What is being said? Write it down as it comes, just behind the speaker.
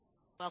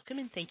Welcome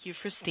and thank you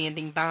for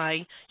standing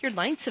by. Your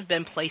lines have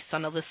been placed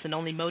on a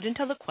listen-only mode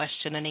until the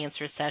question and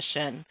answer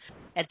session.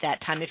 At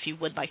that time, if you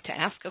would like to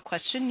ask a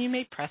question, you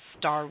may press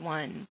star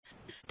one.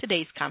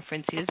 Today's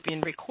conference is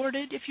being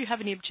recorded. If you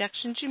have any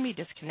objections, you may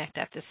disconnect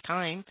at this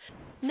time.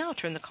 Now I'll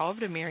turn the call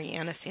over to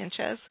Mariana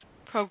Sanchez,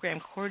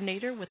 Program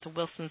Coordinator with the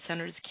Wilson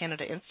Center's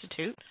Canada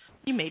Institute.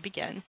 You may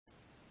begin.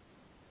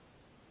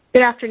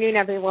 Good afternoon,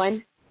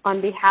 everyone. On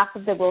behalf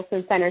of the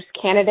Wilson Center's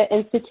Canada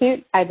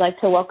Institute, I'd like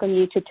to welcome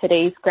you to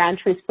today's Ground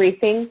Truth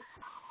Briefing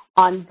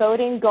on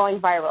voting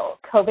going viral,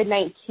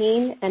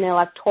 COVID-19 and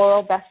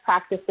electoral best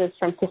practices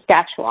from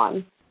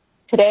Saskatchewan.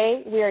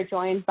 Today, we are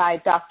joined by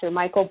Dr.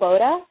 Michael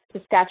Boda,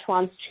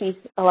 Saskatchewan's Chief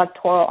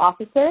Electoral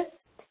Officer.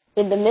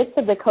 In the midst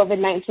of the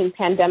COVID-19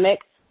 pandemic,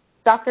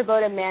 Dr.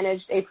 Boda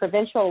managed a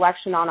provincial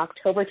election on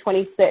October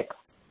 26th,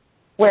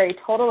 where a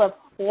total of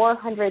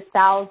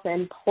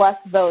 400,000 plus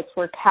votes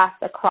were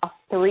cast across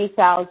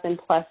 3,000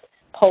 plus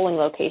polling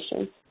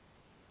locations.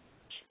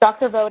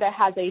 Dr. Boda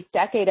has a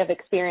decade of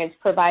experience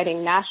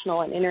providing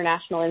national and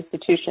international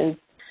institutions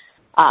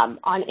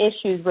on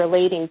issues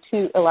relating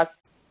to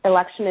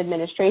election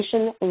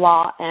administration,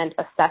 law, and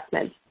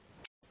assessment.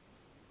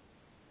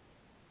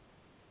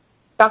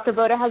 Dr.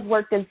 Boda has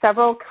worked in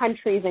several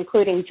countries,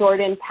 including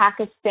Jordan,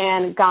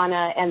 Pakistan,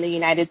 Ghana, and the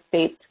United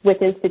States, with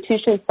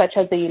institutions such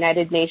as the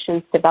United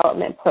Nations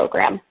Development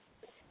Program.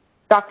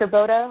 Dr.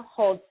 Boda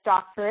holds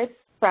doctorates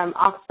from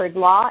Oxford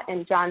Law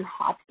and Johns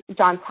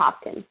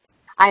Hopkins.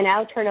 I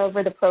now turn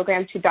over the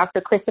program to Dr.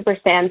 Christopher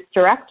Sands,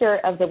 Director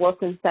of the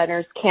Wilson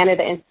Center's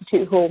Canada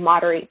Institute, who will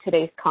moderate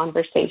today's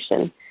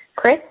conversation.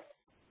 Chris?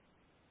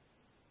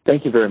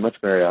 Thank you very much,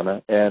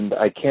 Mariana. And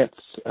I can't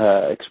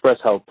express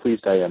how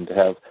pleased I am to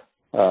have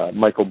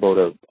Michael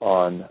Boda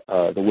on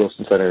the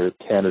Wilson Center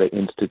Canada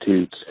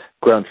Institute's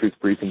Ground Truth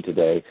Briefing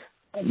today.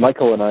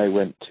 Michael and I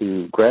went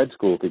to grad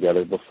school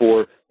together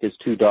before his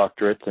two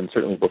doctorates and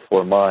certainly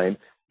before mine.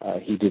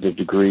 He did a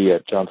degree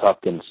at Johns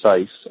Hopkins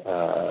SAIS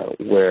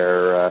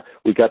where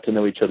we got to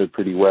know each other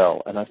pretty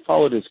well. And I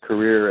followed his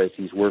career as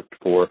he's worked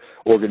for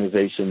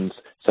organizations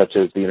such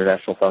as the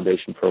International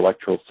Foundation for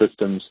Electoral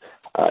Systems.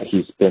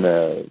 He's been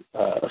a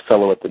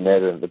fellow at the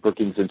NED and the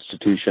Brookings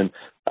Institution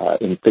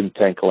in think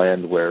tank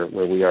land where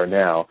we are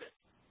now.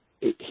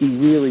 He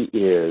really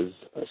is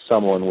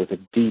someone with a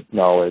deep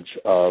knowledge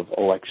of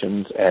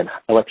elections and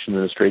election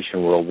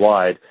administration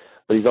worldwide,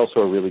 but he's also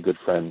a really good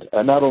friend,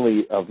 not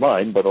only of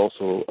mine, but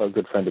also a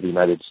good friend of the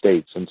United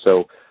States. And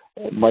so,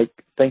 Mike,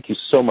 thank you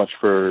so much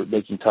for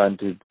making time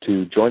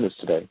to join us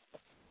today.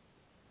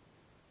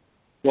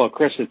 Well,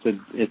 Chris,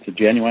 it's a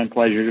genuine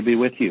pleasure to be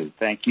with you.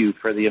 Thank you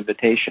for the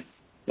invitation.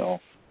 So,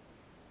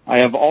 I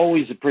have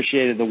always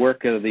appreciated the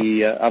work of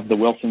the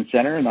Wilson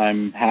Center, and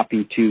I'm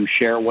happy to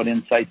share what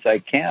insights I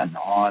can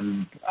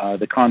on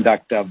the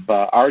conduct of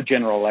our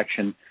general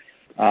election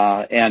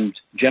and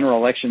general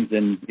elections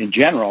in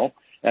general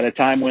at a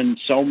time when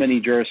so many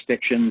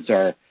jurisdictions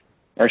are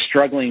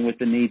struggling with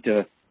the need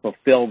to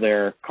fulfill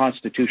their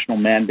constitutional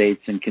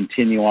mandates and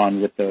continue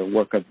on with the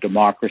work of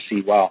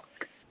democracy while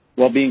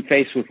being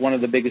faced with one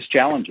of the biggest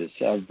challenges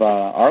of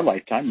our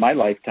lifetime, my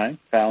lifetime,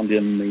 found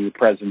in the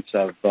presence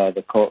of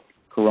the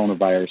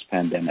coronavirus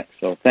pandemic.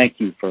 So thank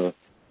you for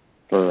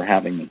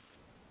having me.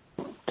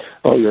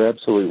 Oh, you're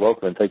absolutely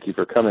welcome, and thank you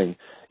for coming.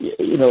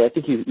 You know, I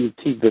think you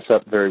teed this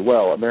up very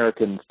well.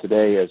 Americans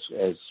today, as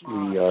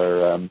we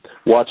are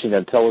watching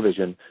on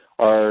television,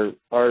 are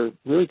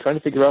really trying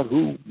to figure out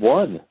who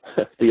won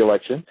the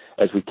election.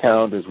 As we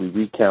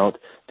recount,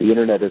 the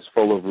internet is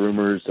full of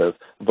rumors of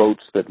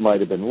votes that might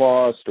have been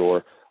lost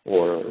or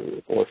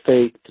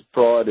faked.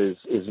 Fraud is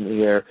in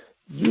the air.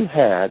 You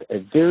had a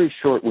very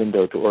short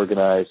window to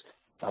organize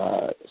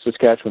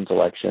Saskatchewan's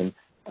election.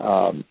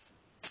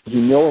 You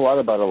know a lot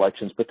about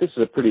elections, but this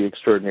is a pretty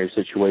extraordinary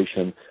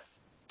situation.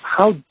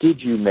 How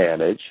did you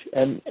manage?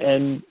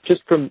 And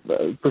just from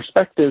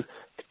perspective,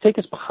 take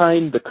us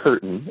behind the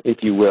curtain, if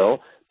you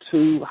will,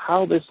 to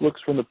how this looks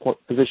from the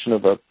position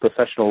of a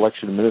professional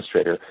election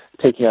administrator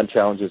taking on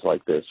challenges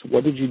like this.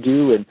 What did you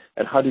do,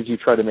 and how did you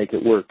try to make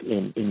it work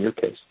in your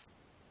case?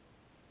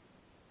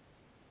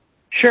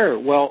 Sure.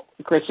 Well,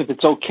 Chris, if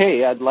it's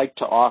okay, I'd like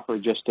to offer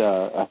just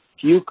a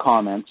few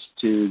comments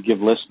to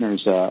give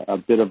listeners a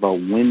bit of a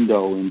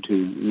window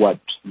into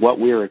what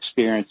we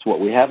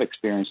have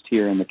experienced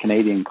here in the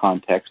Canadian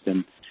context,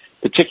 and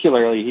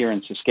particularly here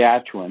in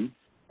Saskatchewan,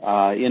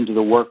 into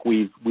the work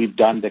we've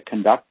done to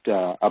conduct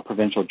a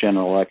provincial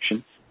general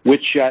election,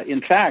 which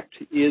in fact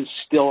is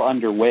still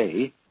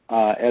underway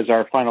as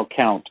our final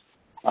count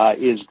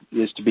is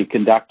to be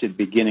conducted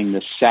beginning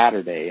this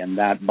Saturday, and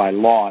that by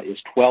law is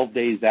 12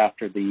 days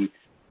after the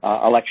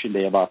election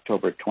day of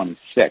October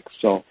 26th.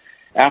 So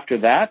after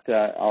that,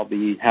 I'll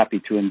be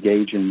happy to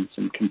engage in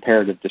some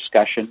comparative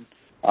discussion,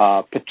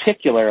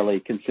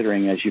 particularly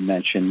considering, as you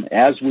mentioned,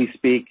 as we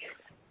speak,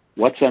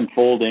 what's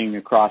unfolding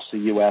across the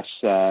U.S.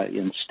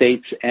 In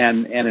states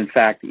and in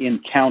fact,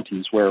 in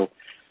counties where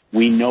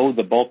we know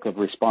the bulk of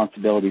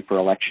responsibility for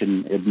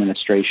election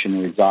administration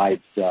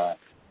resides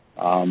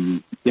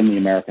in the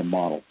American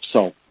model.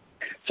 So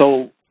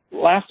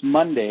last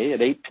Monday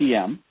at 8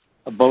 p.m.,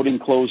 voting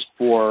closed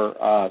for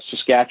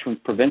Saskatchewan's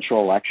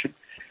provincial election,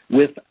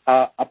 with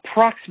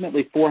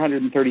approximately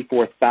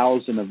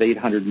 434,000 of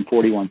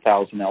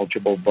 841,000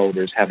 eligible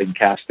voters having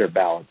cast their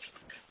ballots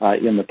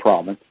in the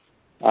province.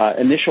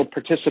 Initial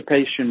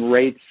participation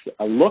rates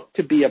look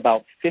to be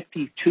about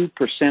 52%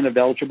 of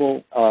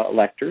eligible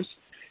electors.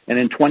 And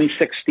in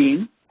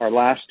 2016, our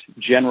last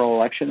general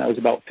election, that was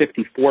about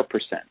 54%.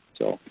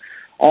 So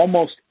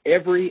almost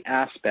every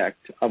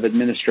aspect of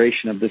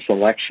administration of this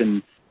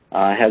election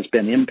has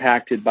been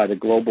impacted by the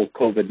global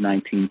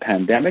COVID-19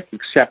 pandemic,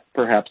 except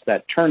perhaps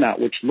that turnout,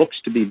 which looks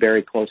to be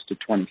very close to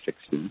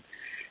 2016.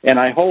 And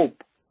I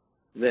hope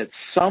that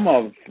some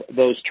of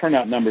those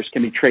turnout numbers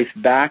can be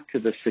traced back to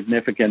the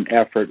significant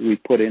effort we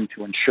put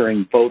into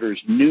ensuring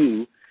voters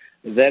knew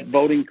that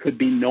voting could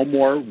be no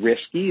more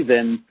risky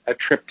than a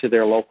trip to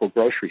their local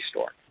grocery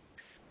store.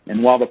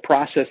 And while the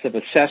process of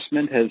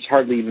assessment has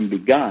hardly even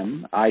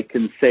begun, I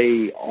can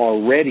say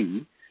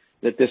already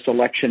that this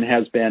election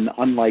has been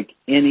unlike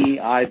any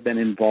I've been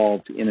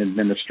involved in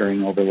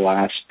administering over the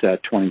last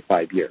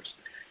 25 years.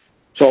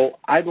 So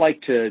I'd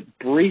like to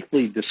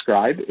briefly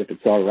describe, if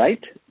it's all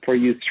right, for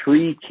you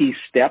 3 key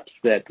steps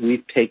that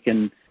we've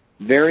taken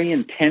very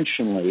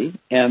intentionally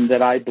and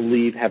that I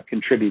believe have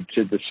contributed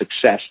to the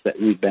success that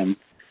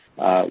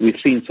we've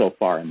seen so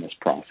far in this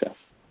process.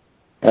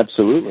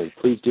 Absolutely.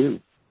 Please do.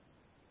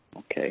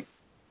 Okay.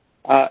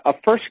 A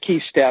first key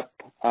step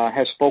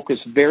has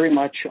focused very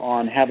much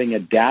on having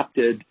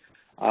adapted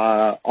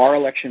our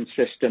election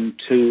system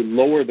to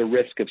lower the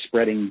risk of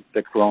spreading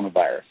the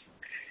coronavirus.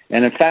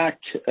 And in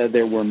fact,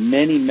 there were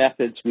many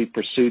methods we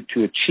pursued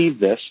to achieve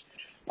this,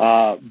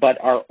 but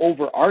our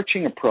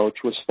overarching approach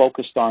was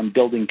focused on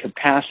building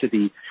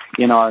capacity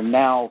in our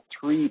now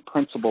 3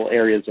 principal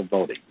areas of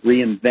voting: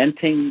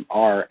 reinventing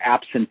our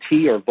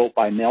absentee or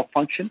vote-by-mail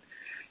function.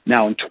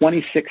 Now, in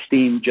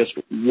 2016, just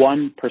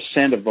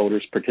 1% of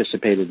voters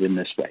participated in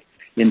this way.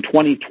 In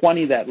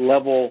 2020, that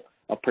level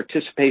of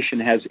participation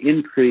has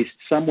increased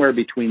somewhere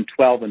between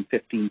 12 and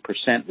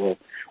 15%.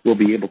 We'll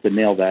be able to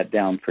nail that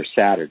down for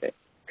Saturday,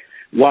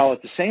 while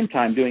at the same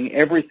time doing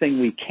everything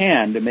we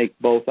can to make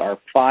both our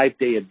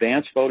 5-day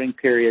advance voting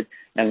period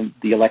and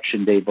the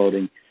election day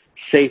voting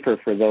safer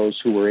for those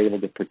who were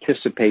able to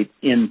participate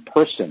in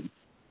person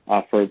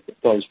for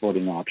those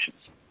voting options.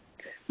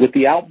 With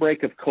the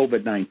outbreak of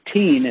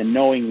COVID-19 and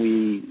knowing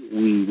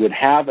we would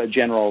have a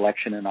general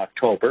election in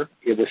October,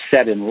 it was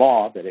set in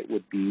law that it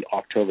would be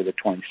October the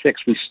 26th.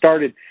 We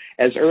started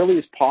as early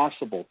as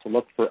possible to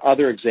look for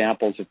other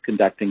examples of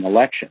conducting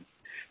elections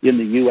in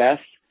the U.S.,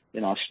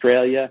 in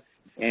Australia,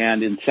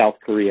 and in South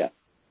Korea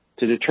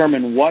to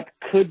determine what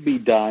could be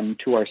done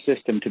to our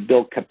system to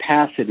build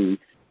capacity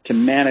to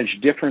manage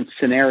different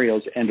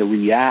scenarios and to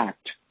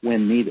react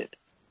when needed.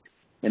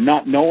 And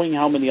not knowing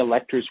how many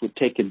electors would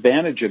take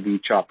advantage of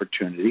each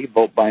opportunity,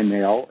 vote by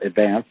mail,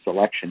 advance,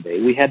 election day,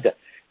 we had to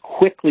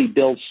quickly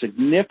build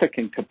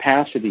significant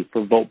capacity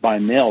for vote by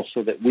mail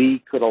so that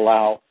we could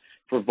allow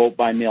for vote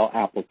by mail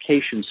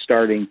applications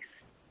starting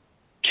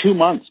 2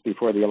 months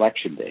before the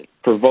election day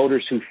for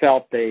voters who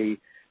felt that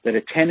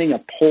attending a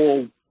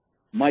poll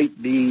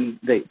might be,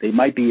 they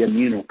might be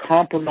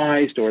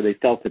immunocompromised, or they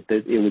felt that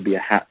it would be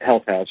a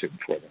health hazard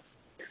for them.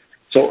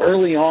 So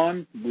early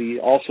on,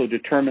 we also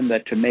determined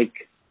that to make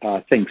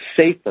things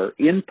safer,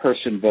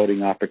 in-person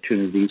voting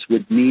opportunities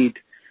would need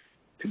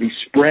to be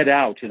spread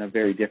out in a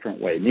very different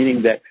way,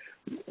 meaning that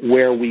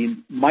where we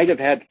might have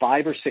had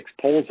 5 or 6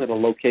 polls at a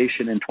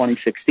location in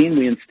 2016,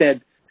 we instead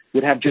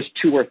would have just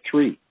 2 or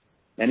 3.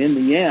 And in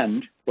the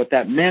end, what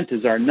that meant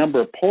is our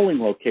number of polling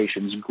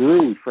locations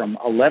grew from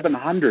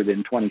 1,100 in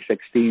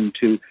 2016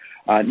 to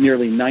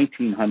nearly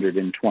 1,900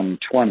 in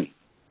 2020.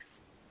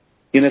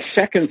 In a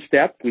second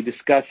step, we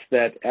discussed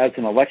that as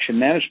an election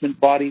management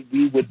body,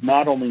 we would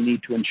not only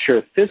need to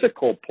ensure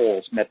physical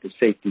polls met the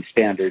safety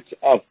standards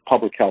of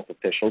public health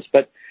officials,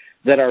 but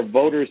that our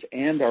voters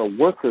and our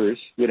workers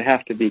would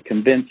have to be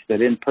convinced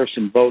that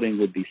in-person voting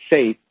would be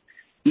safe,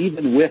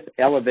 even with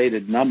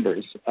elevated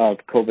numbers of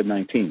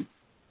COVID-19.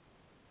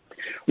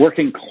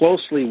 Working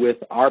closely with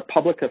our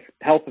public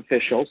health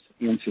officials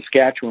in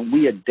Saskatchewan,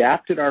 we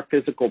adapted our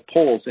physical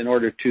polls in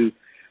order to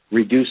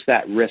reduce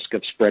that risk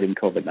of spreading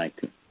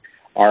COVID-19.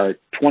 Our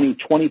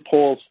 2020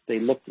 polls, they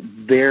looked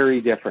very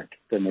different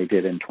than they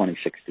did in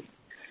 2016,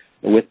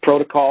 with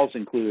protocols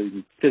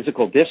including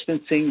physical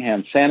distancing,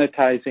 hand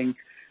sanitizing,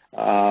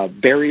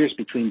 barriers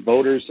between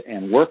voters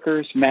and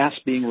workers, masks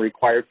being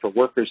required for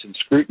workers and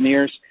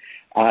scrutineers,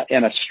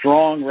 and a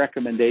strong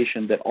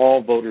recommendation that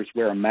all voters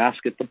wear a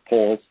mask at the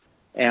polls,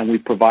 and we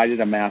provided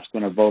a mask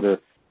when a voter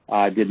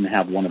didn't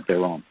have one of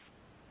their own.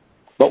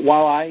 But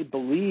while I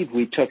believe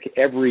we took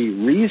every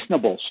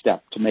reasonable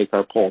step to make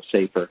our polls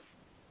safer,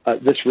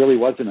 this really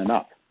wasn't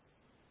enough.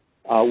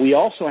 We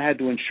also had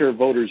to ensure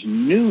voters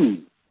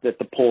knew that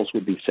the polls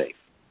would be safe.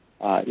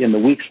 In the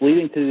weeks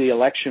leading to the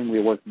election,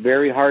 we worked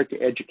very hard to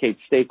educate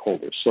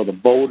stakeholders, so the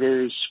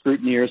voters,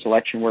 scrutineers,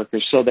 election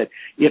workers, so that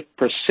if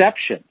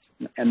perceptions,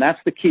 and that's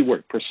the key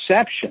word,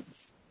 perceptions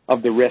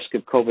of the risk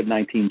of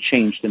COVID-19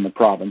 changed in the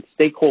province,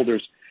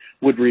 stakeholders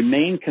would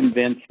remain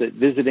convinced that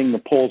visiting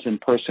the polls in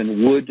person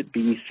would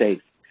be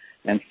safe.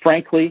 And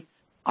frankly,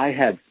 I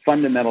had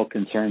fundamental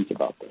concerns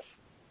about this.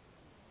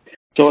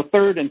 So a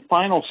third and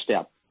final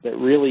step that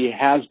really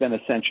has been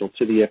essential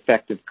to the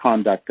effective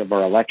conduct of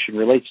our election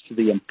relates to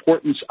the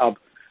importance of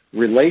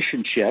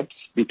relationships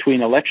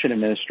between election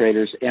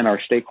administrators and our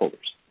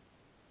stakeholders.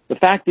 The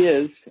fact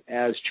is,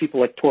 as Chief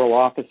Electoral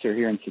Officer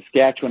here in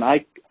Saskatchewan,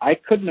 I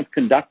couldn't have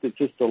conducted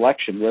this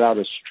election without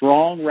a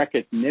strong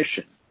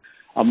recognition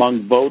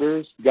among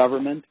voters,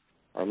 government,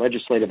 our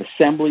legislative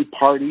assembly,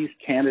 parties,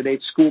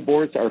 candidates, school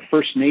boards, our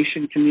First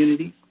Nation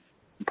communities,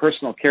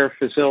 personal care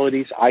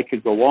facilities, I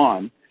could go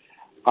on,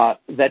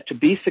 that to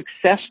be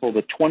successful,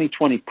 the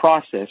 2020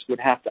 process would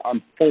have to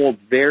unfold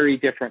very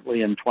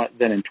differently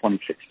than in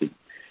 2016.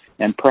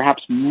 And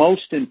perhaps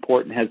most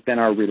important has been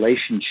our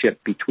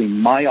relationship between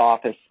my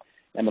office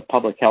and the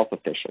public health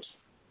officials.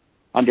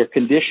 Under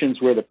conditions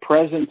where the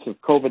presence of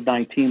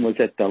COVID-19 was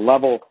at the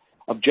level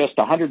of just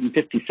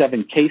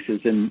 157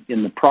 cases in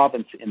the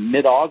province in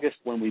mid-August,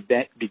 when we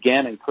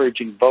began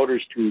encouraging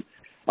voters to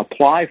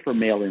apply for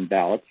mail-in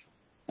ballots,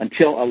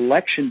 until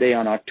Election Day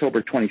on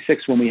October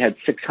 26, when we had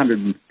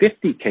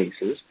 650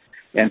 cases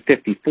and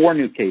 54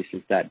 new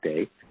cases that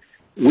day,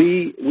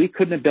 we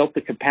couldn't have built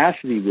the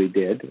capacity we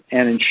did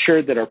and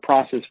ensured that our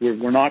process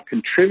were not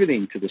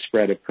contributing to the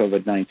spread of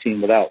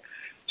COVID-19 without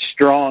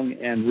strong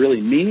and really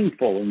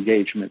meaningful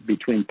engagement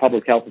between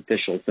public health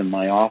officials and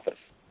my office.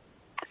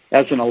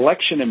 As an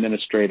election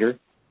administrator,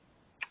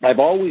 I've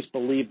always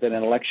believed that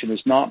an election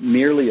is not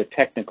merely a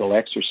technical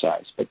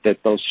exercise, but that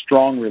those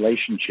strong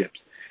relationships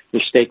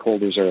with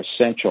stakeholders are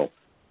essential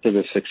to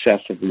the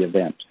success of the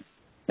event.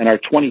 And our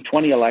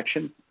 2020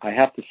 election, I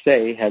have to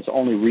say, has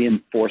only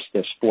reinforced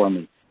this for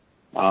me.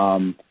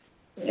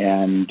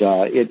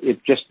 It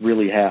just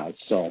really has.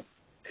 So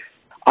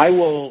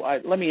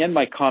let me end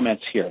my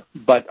comments here,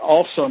 but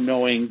also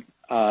knowing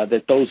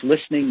that those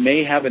listening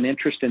may have an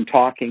interest in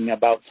talking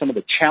about some of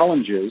the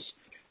challenges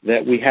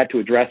that we had to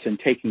address in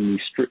taking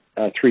these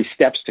 3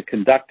 steps to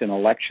conduct an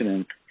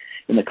election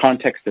in the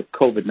context of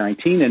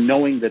COVID-19, and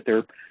knowing that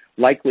there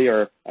likely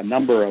are a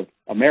number of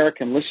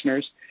American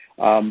listeners,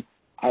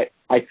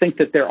 I think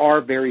that there are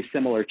very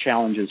similar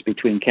challenges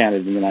between Canada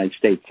and the United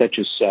States, such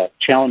as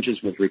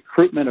challenges with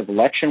recruitment of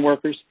election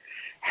workers,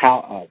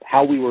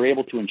 how we were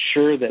able to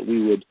ensure that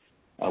we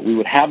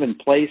would have in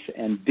place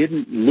and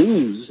didn't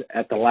lose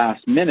at the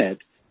last minute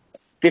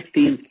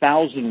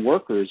 15,000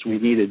 workers we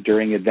needed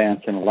during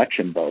advance and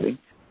election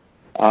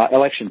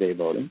day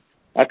voting.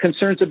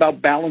 Concerns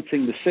about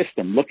balancing the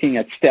system, looking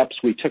at steps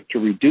we took to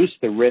reduce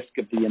the risk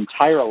of the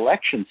entire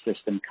election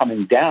system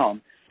coming down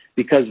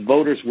because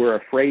voters were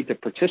afraid to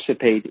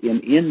participate in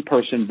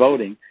in-person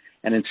voting,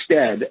 and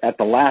instead, at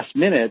the last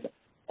minute,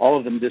 all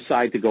of them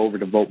decide to go over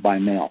to vote by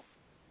mail.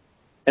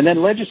 And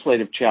then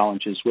legislative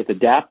challenges with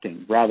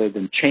adapting rather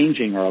than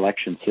changing our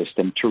election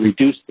system to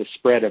reduce the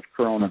spread of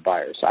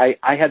coronavirus.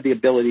 I had the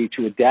ability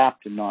to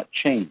adapt and not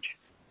change.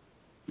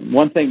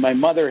 One thing my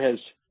mother has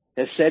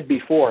said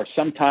before,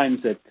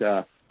 sometimes at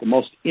the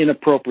most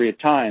inappropriate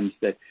times,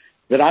 that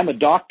I'm a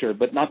doctor,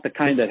 but not the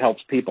kind that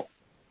helps people.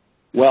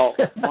 Well,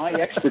 my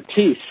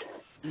expertise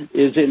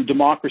is in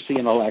democracy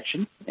and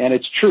election, and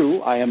it's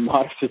true, I am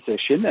not a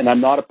physician, and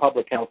I'm not a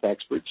public health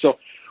expert. So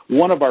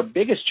one of our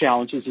biggest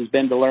challenges has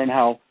been to learn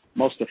how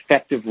most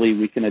effectively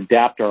we can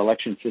adapt our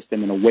election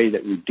system in a way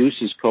that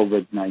reduces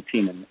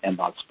COVID-19 and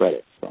not spread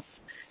it. So.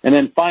 And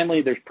then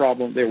finally, there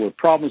were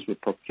problems with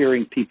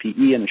procuring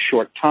PPE in a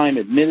short time.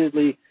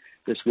 Admittedly,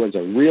 this was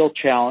a real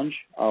challenge,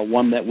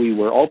 one that we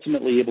were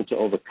ultimately able to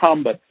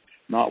overcome, but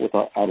not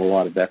without a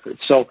lot of effort.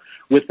 So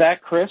with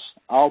that, Chris,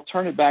 I'll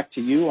turn it back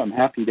to you. I'm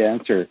happy to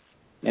answer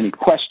any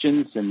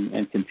questions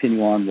and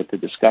continue on with the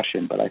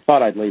discussion, but I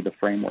thought I'd lay the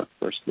framework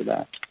first with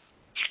that.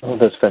 Oh,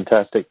 that's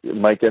fantastic,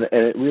 Mike, and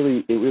it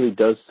really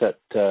does set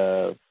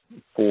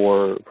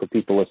for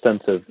people a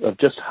sense of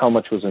just how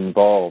much was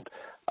involved.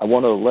 I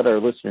want to let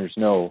our listeners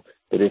know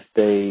that if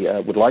they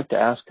would like to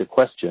ask a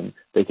question,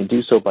 they can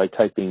do so by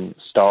typing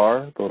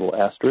star, the little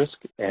asterisk,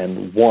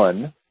 and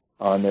 1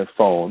 on their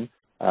phone,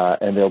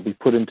 and they'll be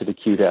put into the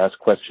queue to ask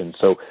questions.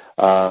 So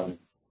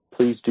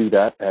please do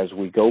that as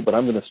we go, but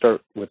I'm going to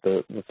start with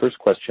the first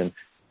question.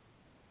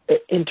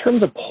 In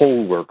terms of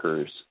poll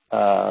workers,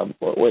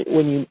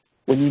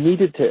 when you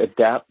needed to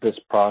adapt this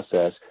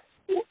process,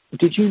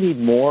 did you need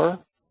more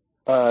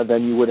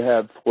than you would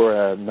have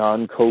for a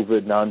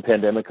non-COVID,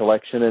 non-pandemic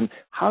election? And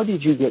how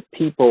did you get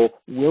people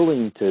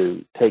willing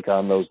to take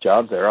on those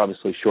jobs? They're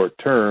obviously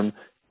short-term,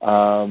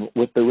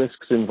 with the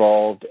risks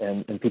involved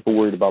and people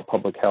worried about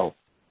public health.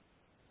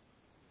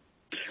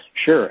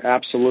 Sure,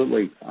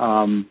 absolutely.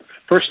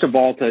 First of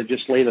all, to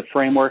just lay the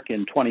framework,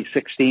 in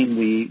 2016,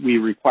 we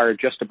required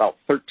just about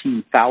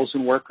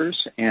 13,000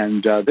 workers,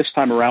 and this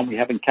time around we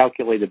haven't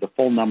calculated the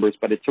full numbers,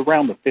 but it's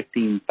around the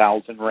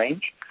 15,000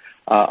 range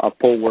of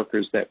poll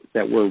workers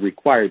that were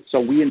required. So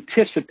we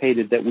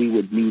anticipated that we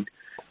would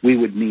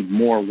need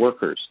more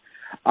workers.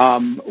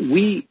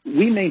 We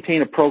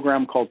maintain a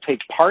program called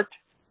Take Part,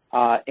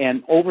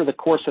 And over the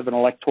course of an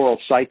electoral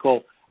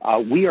cycle,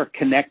 we are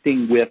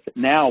connecting with,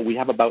 now we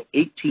have about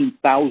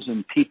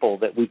 18,000 people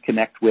that we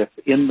connect with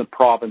in the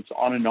province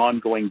on an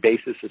ongoing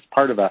basis as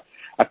part of a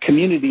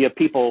community of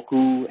people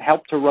who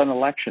help to run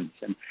elections.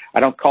 And I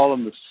don't call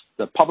them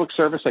the public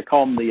service, I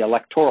call them the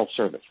electoral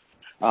service.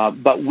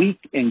 But we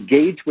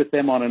engage with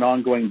them on an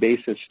ongoing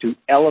basis to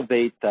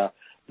elevate the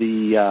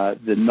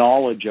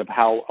knowledge of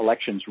how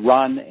elections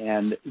run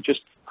and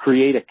just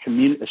create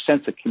a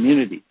sense of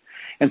community.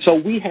 And so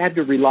we had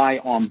to rely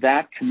on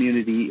that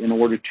community in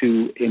order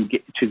to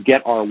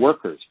get our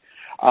workers.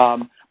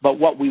 But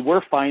what we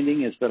were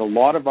finding is that a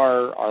lot of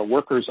our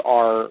workers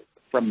are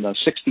from the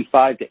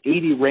 65 to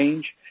 80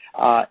 range.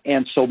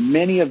 And so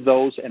many of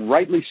those, and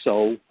rightly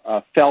so,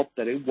 felt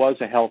that it was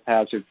a health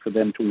hazard for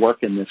them to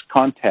work in this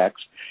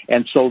context.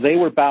 And so they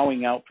were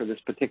bowing out for this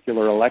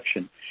particular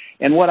election.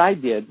 And what I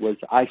did was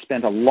I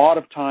spent a lot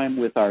of time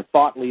with our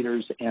thought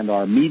leaders and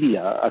our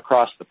media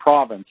across the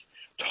province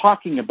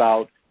talking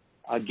about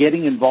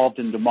getting involved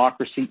in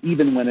democracy,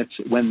 even when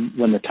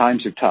the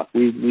times are tough.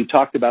 We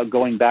talked about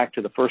going back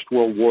to the First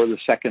World War, the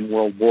Second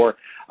World War,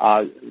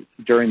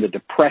 during the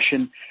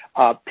Depression.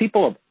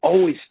 People have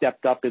always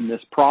stepped up in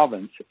this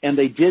province, and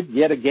they did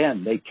yet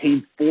again. They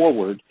came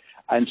forward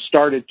and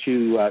started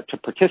to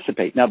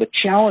participate. Now, the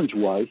challenge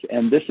was,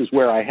 and this is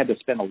where I had to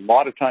spend a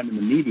lot of time in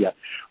the media,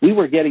 we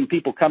were getting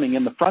people coming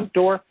in the front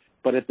door,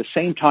 but at the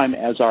same time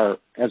as our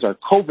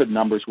COVID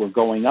numbers were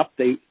going up,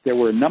 there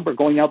were a number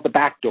going out the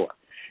back door.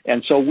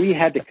 And so we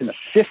had to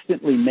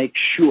consistently make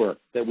sure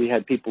that we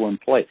had people in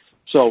place.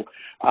 So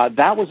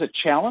that was a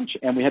challenge,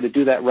 and we had to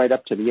do that right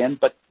up to the end.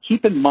 But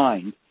keep in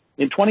mind,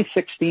 in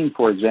 2016,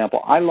 for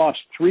example, I lost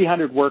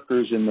 300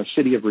 workers in the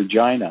city of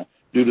Regina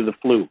due to the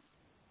flu.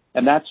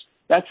 And that's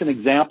an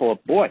example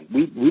of, boy,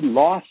 we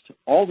lost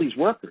all these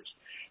workers.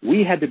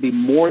 We had to be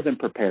more than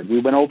prepared.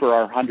 We went over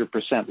our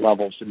 100%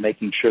 levels in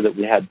making sure that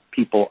we had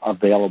people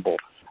available.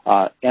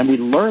 And we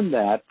learned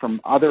that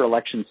from other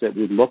elections that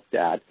we looked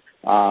at.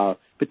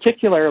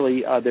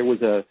 Particularly, there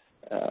was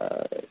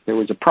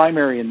a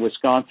primary in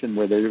Wisconsin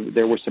where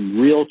there were some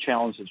real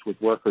challenges with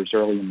workers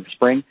early in the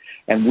spring,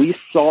 and we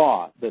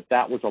saw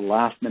that was a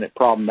last-minute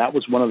problem. That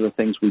was one of the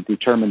things we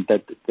determined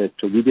that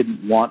we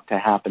didn't want to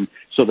happen,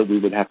 so that we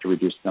would have to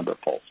reduce the number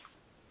of polls.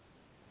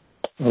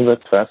 Well,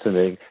 that's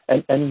fascinating.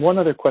 And one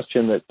other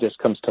question that just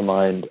comes to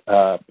mind,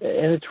 and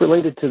it's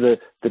related to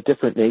the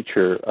different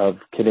nature of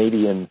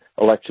Canadian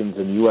elections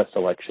and U.S.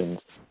 elections.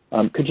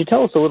 Could you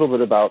tell us a little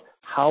bit about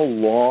how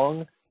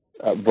long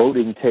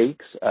voting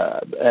takes?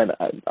 And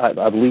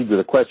I'll lead with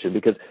a question,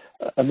 because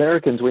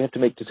Americans, we have to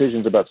make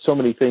decisions about so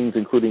many things,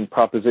 including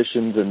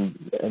propositions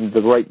and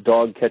the right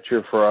dog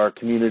catcher for our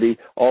community,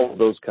 all of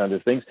those kinds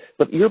of things.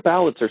 But your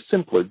ballots are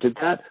simpler. Did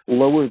that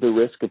lower the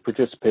risk of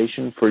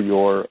participation for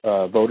your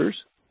voters?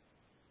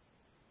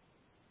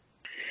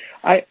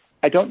 I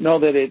don't know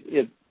that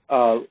it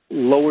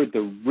lowered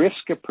the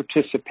risk of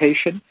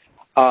participation.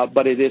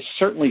 But it is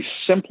certainly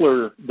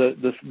simpler.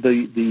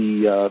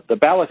 The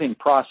balloting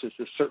process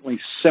is certainly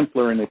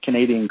simpler in the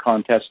Canadian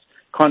context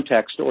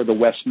or the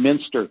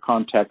Westminster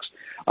context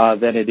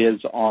than it is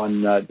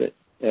on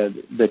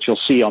that you'll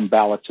see on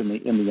ballots in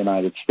the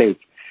United States.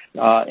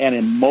 And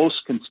in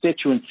most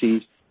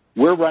constituencies,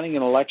 we're running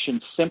an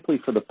election simply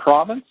for the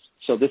province.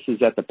 So this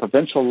is at the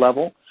provincial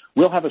level.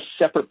 We'll have a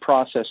separate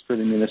process for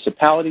the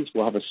municipalities.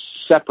 We'll have a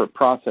separate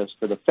process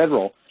for the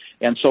federal,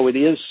 and so it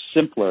is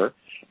simpler.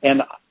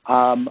 And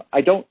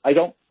I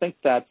don't think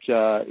that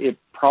it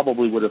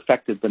probably would have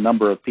affected the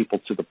number of people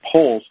to the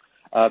polls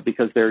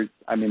because they're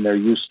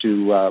used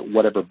to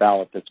whatever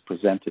ballot that's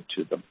presented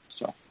to them.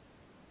 So,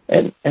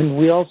 and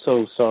we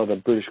also saw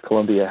that British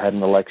Columbia had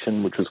an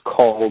election which was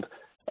called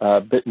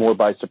a bit more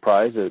by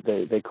surprise.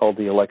 They called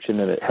the election,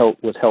 and it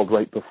was held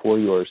right before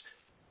yours.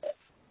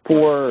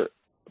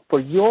 For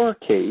your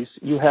case,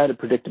 you had a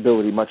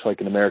predictability, much like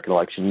an American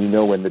election. You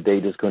know when the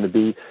date is going to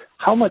be.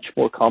 How much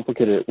more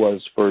complicated it was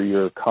for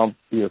your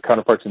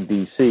counterparts in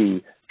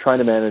D.C. trying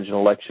to manage an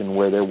election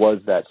where there was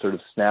that sort of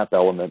snap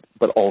element,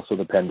 but also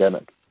the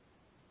pandemic?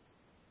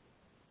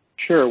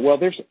 Sure. Well,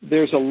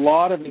 there's a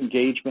lot of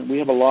engagement. We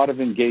have a lot of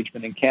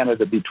engagement in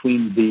Canada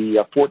between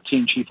the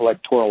 14 chief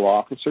electoral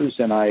officers,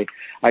 and I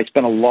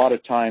spent a lot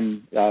of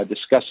time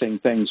discussing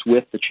things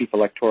with the chief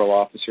electoral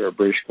officer of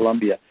British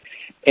Columbia.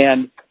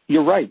 And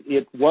you're right,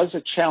 it was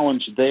a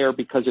challenge there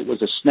because it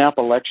was a snap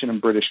election in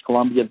British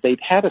Columbia. They'd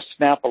had a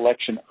snap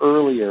election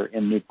earlier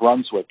in New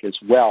Brunswick as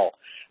well.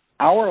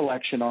 Our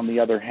election, on the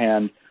other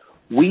hand,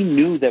 we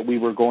knew that we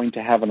were going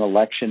to have an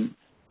election.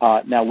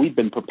 Now, we've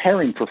been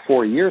preparing for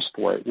 4 years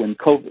for it. When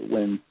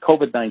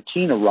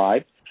COVID-19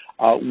 arrived,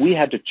 we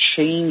had to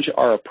change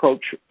our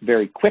approach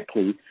very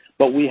quickly,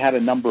 but we had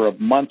a number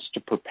of months to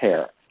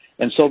prepare.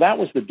 And so that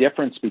was the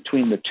difference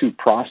between the two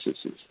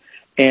processes.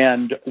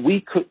 And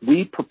we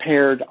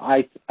prepared,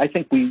 I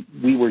think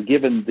we were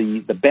given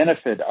the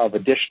benefit of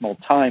additional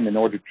time in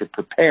order to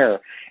prepare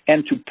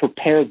and to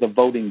prepare the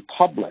voting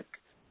public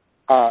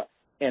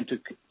and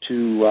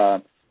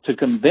to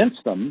convince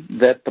them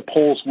that the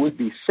polls would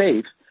be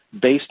safe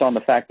based on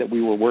the fact that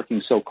we were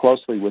working so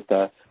closely with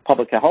the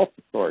public health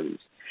authorities.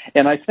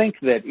 And I think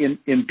that in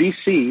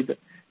BC,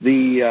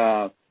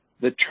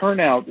 the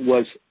turnout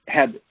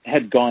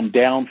had gone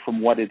down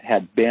from what it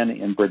had been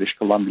in British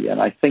Columbia.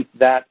 And I think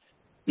that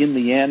in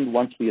the end,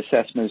 once the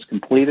assessment is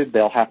completed,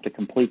 they'll have to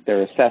complete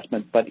their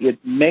assessment. But it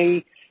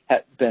may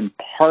have been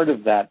part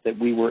of that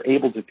we were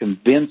able to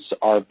convince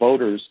our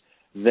voters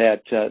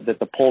that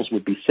the polls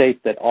would be safe,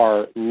 that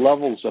our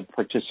levels of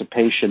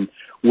participation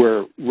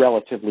were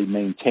relatively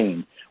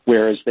maintained,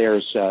 whereas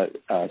theirs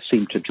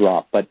seemed to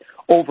drop. But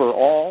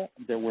overall,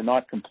 there were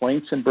not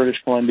complaints in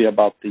British Columbia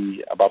about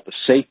the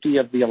safety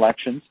of the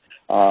elections.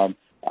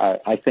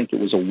 I think it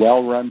was a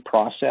well-run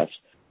process.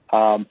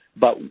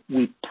 But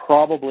we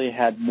probably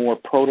had more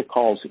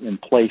protocols in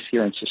place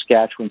here in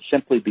Saskatchewan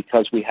simply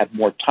because we had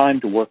more time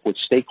to work with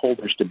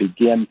stakeholders to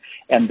begin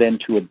and then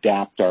to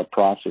adapt our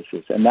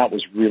processes. And that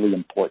was really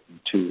important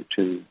to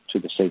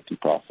the safety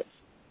process.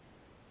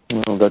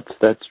 Well,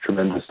 that's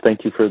tremendous.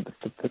 Thank you for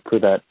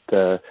that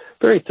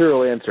very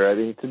thorough answer. I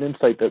mean, it's an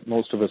insight that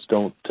most of us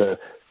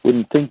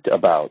wouldn't think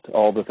about,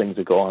 all the things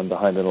that go on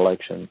behind an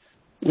election.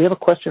 We have a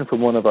question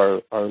from one of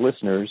our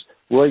listeners,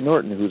 Roy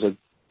Norton, who's a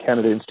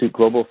Canada Institute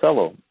Global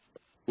Fellow.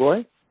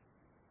 Roy?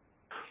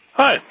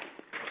 Hi.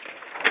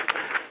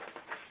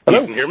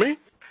 Hello. You can hear me?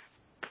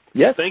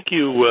 Yes. Thank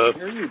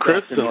you,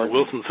 Chris and the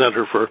Wilson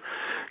Center for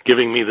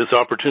giving me this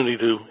opportunity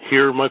to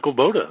hear Michael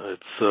Boda.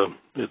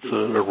 It's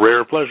a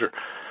rare pleasure.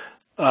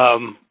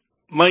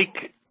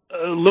 Mike,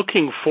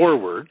 looking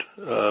forward,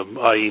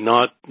 i.e.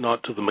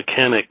 not to the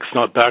mechanics,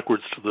 not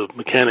backwards to the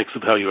mechanics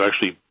of how you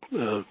actually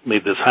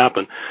made this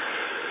happen,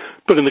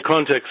 but in the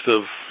context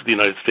of the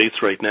United States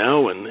right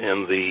now and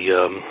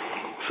the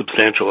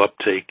substantial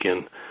uptake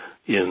in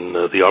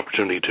the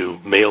opportunity to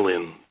mail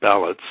in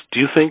ballots, do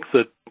you think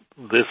that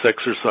this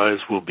exercise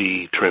will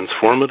be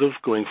transformative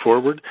going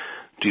forward?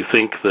 Do you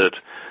think that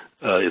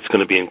it's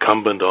going to be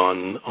incumbent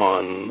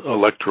on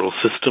electoral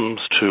systems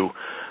to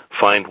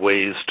find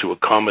ways to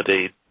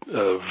accommodate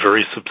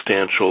very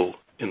substantial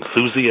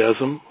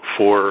enthusiasm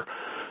for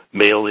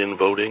mail-in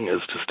voting as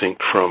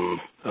distinct from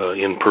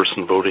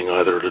in-person voting,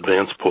 either at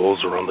advanced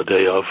polls or on the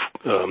day of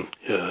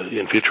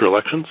in future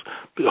elections?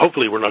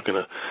 Hopefully we're not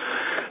going to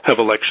have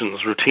elections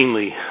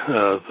routinely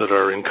that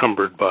are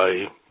encumbered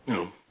by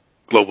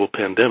global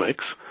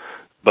pandemics,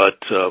 but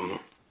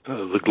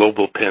the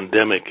global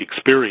pandemic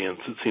experience,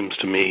 it seems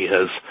to me,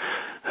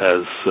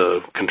 has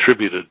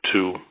contributed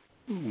to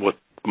what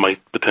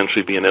might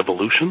potentially be an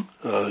evolution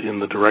in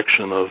the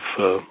direction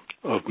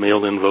of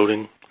mail-in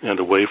voting and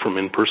away from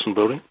in-person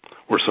voting,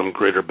 or some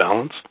greater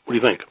balance. What do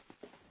you think?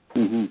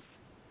 Mm-hmm.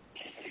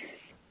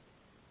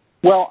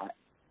 Well,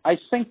 I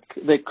think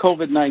that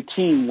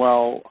COVID-19,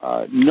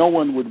 while no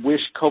one would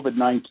wish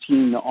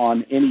COVID-19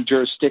 on any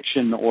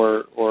jurisdiction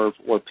or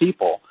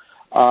people,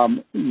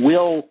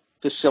 will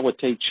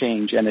facilitate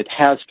change, and it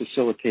has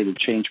facilitated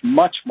change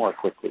much more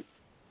quickly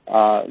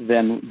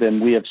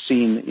than we have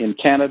seen in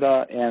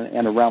Canada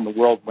and around the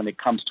world when it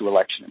comes to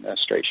election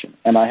administration.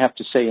 And I have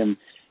to say in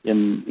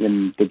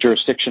the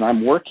jurisdiction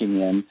I'm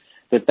working in,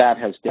 that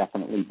has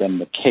definitely been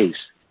the case.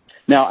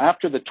 Now,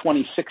 after the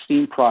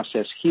 2016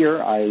 process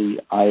here, I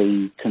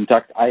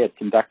had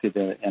conducted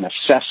an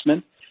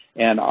assessment,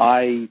 and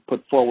I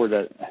put forward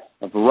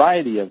a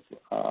variety of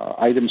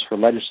items for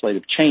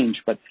legislative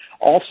change, but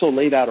also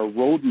laid out a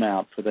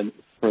roadmap for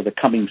the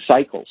coming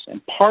cycles.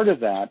 And part of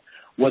that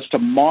was to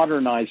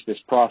modernize this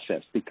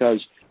process because,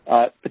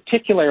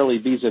 particularly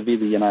vis-a-vis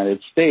the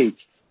United States,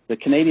 the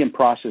Canadian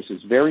process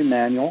is very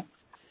manual,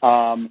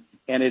 and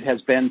it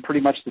has been pretty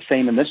much the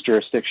same in this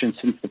jurisdiction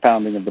since the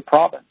founding of the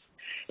province.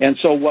 And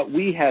so what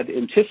we had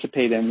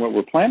anticipated and what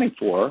we're planning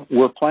for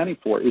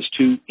is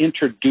to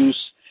introduce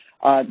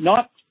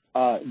not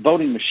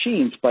voting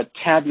machines, but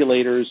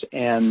tabulators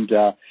and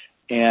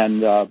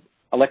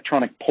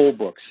electronic poll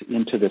books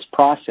into this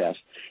process.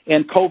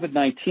 And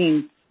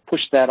COVID-19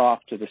 pushed that off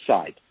to the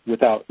side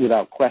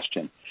without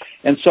question.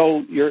 And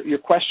so your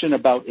question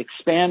about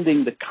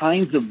expanding the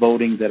kinds of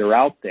voting that are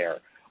out there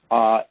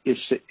is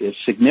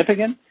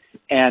significant.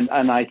 And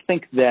I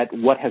think that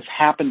what has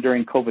happened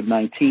during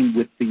COVID-19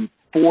 with the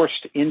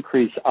forced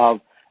increase of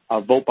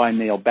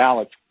vote-by-mail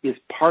ballots is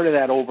part of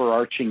that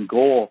overarching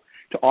goal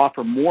to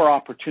offer more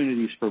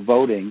opportunities for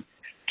voting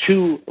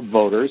to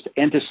voters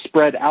and to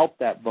spread out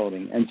that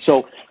voting. And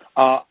so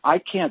I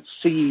can't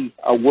see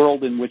a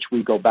world in which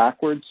we go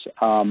backwards.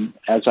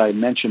 As I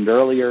mentioned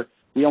earlier,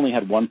 we only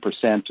had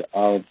 1%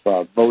 of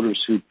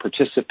voters who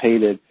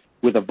participated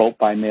with a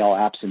vote-by-mail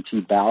absentee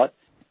ballot,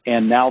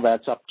 and now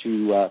that's up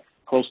to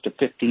close to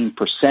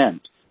 15%.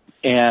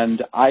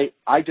 And I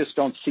just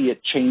don't see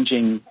it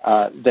changing,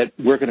 that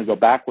we're going to go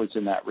backwards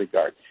in that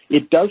regard.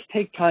 It does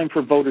take time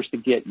for voters to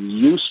get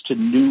used to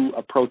new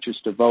approaches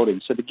to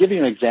voting. So to give you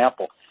an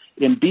example,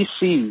 in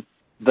BC,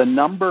 the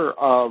number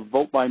of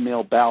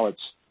vote-by-mail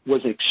ballots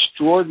was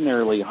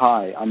extraordinarily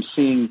high. I'm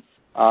seeing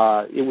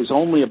it was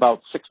only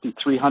about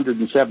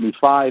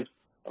 6,375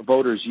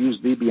 voters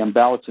used VBM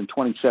ballots in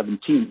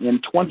 2017.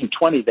 In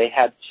 2020, they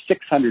had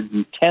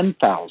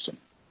 610,000.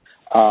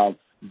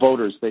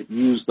 voters that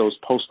use those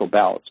postal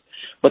ballots.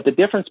 But the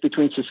difference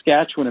between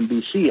Saskatchewan and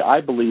BC,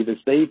 I believe, is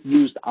they've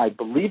used a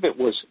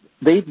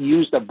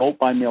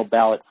vote-by-mail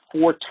ballot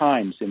 4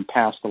 times in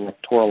past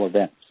electoral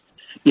events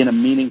in a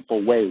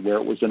meaningful way, where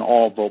it was an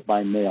all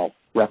vote-by-mail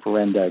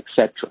referenda,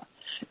 etc.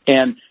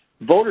 And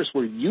voters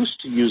were used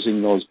to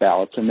using those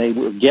ballots, and they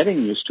were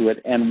getting used to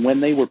it. And when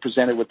they were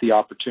presented with the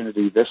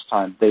opportunity this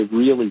time, they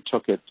really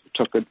took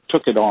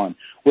it on.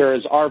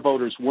 Whereas our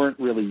voters weren't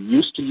really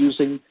used to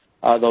using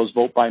those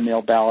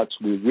vote-by-mail ballots.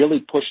 We really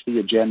pushed the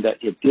agenda.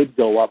 It did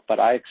go up, but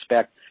I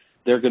expect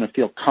they're going to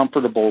feel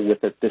comfortable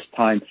with it this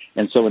time.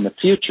 And so in the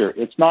future,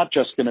 it's not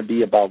just going to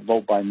be about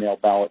vote-by-mail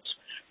ballots,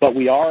 but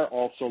we are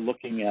also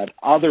looking at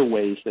other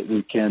ways that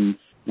we can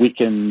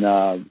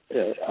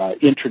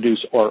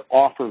introduce or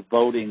offer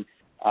voting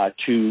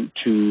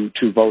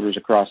to voters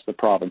across the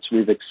province.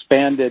 We've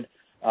expanded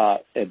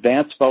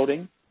advance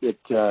voting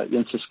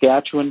in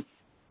Saskatchewan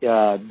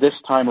this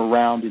time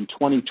around in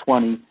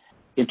 2020.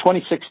 In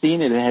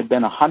 2016, it had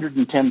been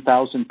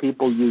 110,000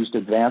 people used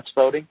advance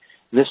voting.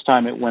 This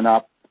time it went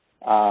up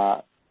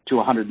to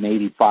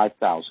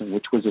 185,000,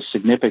 which was a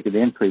significant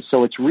increase.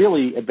 So it's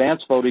really,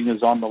 advance voting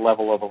is on the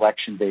level of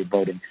election day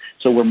voting.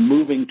 So we're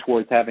moving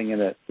towards having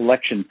an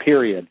election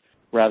period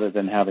rather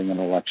than having an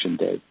election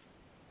day.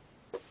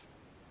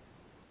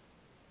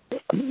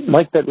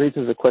 Mike, that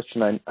raises a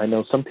question I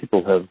know some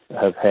people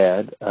have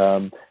had,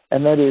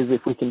 and that is,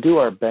 if we can do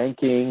our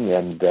banking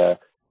and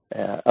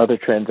other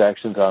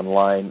transactions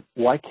online,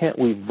 why can't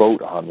we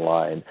vote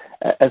online?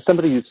 As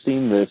somebody who's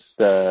seen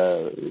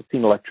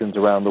seen elections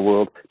around the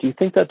world, do you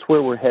think that's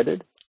where we're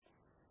headed?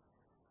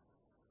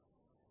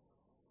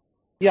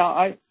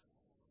 Yeah,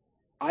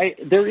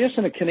 there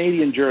isn't a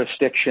Canadian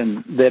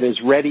jurisdiction that is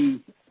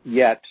ready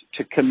yet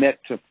to commit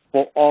to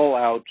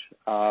all-out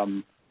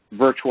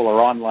virtual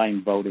or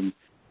online voting,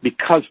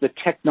 because the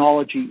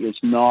technology is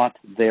not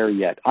there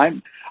yet.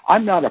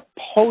 I'm not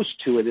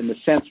opposed to it in the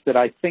sense that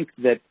I think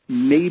that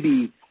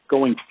maybe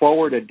going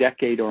forward a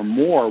decade or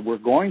more, we're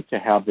going to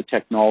have the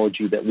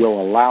technology that will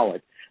allow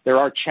it. There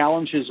are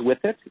challenges with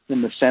it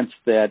in the sense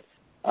that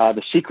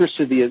the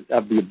secrecy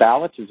of the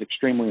ballot is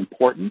extremely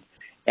important,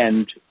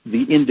 and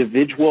the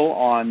individual,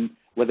 on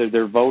whether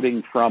they're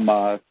voting from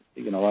an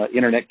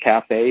internet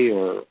cafe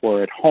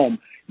or at home,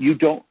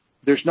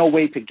 there's no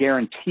way to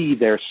guarantee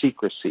their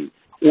secrecy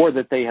or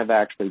that they have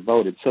actually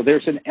voted. So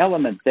there's an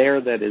element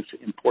there that is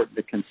important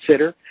to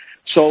consider.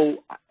 So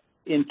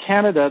in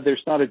Canada,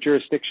 there's not a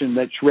jurisdiction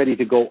that's ready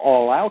to go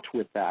all out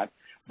with that,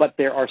 but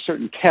there are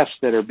certain tests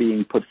that are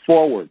being put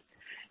forward.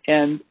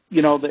 And,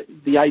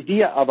 the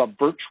idea of a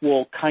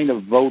virtual kind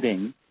of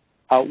voting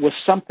was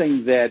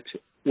something that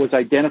was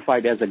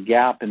identified as a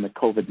gap in the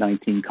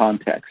COVID-19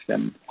 context.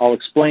 And I'll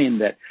explain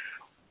that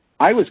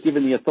I was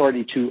given the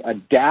authority to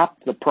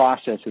adapt the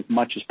process as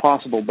much as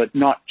possible, but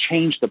not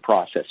change the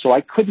process. So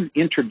I couldn't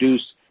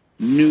introduce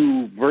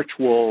new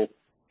virtual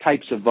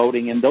types of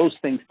voting, and those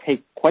things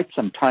take quite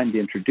some time to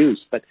introduce.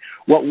 But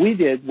what we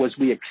did was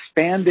we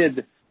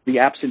expanded the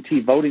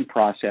absentee voting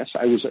process.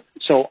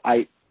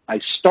 I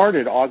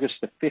started August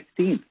the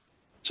 15th.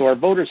 So our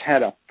voters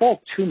had a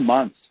full 2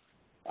 months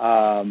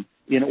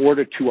in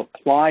order to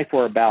apply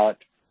for a ballot,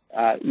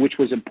 which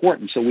was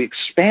important. So we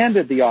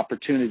expanded the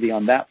opportunity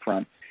on that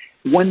front.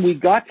 When we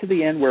got to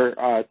the end where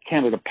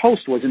Canada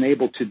Post wasn't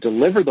able to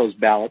deliver those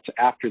ballots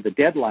after the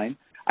deadline,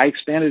 I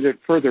expanded it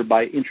further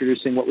by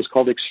introducing what was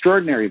called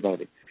extraordinary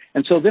voting.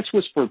 And so this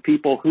was for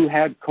people who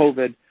had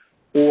COVID,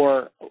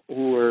 or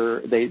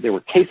there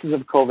were cases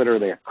of COVID, or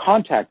they had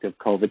contact of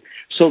COVID,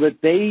 so that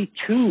they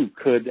too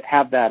could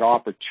have that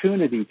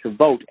opportunity to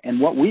vote. And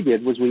what we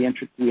did was we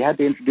had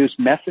to introduce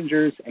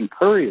messengers and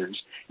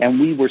couriers, and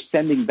we were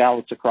sending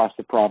ballots across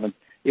the province.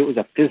 It was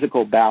a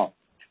physical ballot.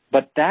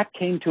 But that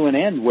came to an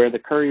end where the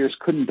couriers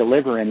couldn't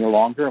deliver any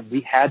longer, and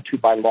we had to,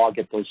 by law,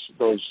 get those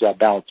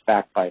ballots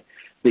back by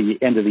the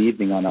end of the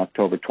evening on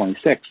October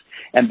 26th.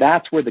 And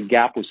that's where the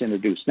gap was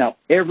introduced. Now,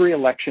 every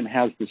election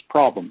has this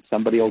problem.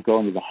 Somebody will go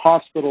into the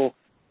hospital.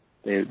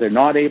 They're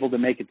not able to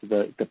make it to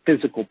the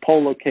physical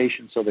poll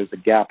location, so there's a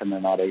gap and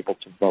they're not able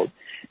to vote.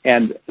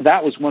 And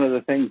that was one of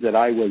the things that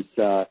I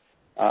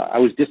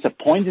was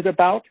disappointed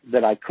about,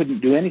 that I couldn't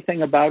do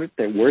anything about it.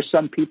 There were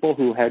some people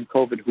who had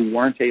COVID who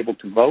weren't able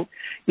to vote.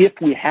 If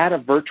we had a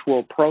virtual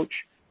approach,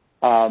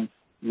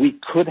 we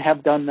could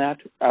have done that.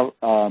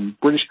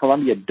 British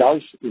Columbia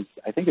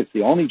I think it's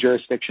the only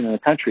jurisdiction in the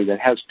country that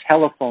has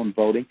telephone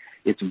voting.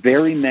 It's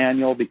very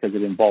manual because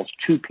it involves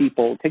 2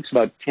 people. It takes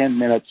about 10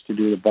 minutes to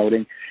do the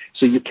voting.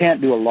 So you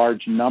can't do a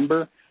large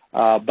number.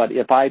 But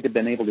if I had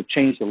been able to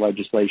change the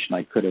legislation,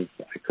 I could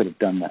have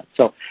done that.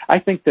 So I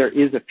think there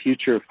is a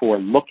future for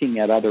looking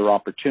at other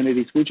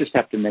opportunities. We just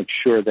have to make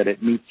sure that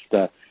it meets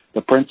the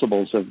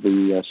principles of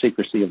the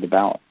secrecy of the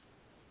ballot.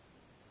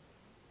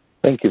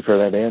 Thank you for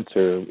that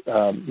answer.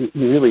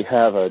 You really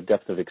have a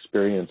depth of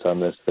experience on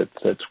this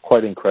that's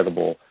quite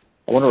incredible.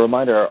 I want to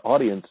remind our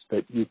audience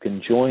that you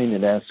can join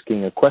in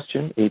asking a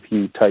question if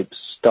you type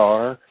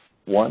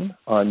 *1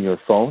 on your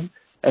phone.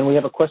 And we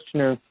have a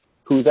questioner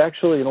who's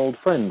actually an old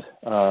friend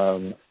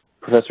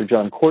Professor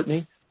John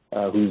Courtney,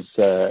 who's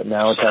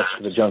now attached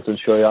to the Johnson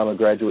Shoyama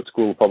Graduate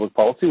School of Public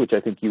Policy, which I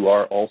think you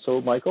are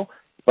also, Michael,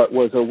 but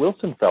was a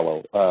Wilson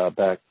Fellow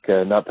back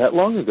not that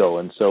long ago.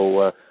 And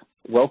so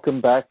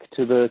welcome back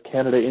to the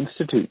Canada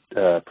Institute,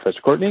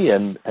 Professor Courtney,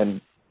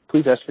 and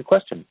please ask your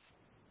question.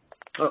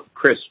 Oh,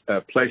 Chris,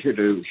 pleasure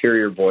to hear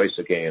your voice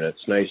again.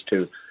 It's nice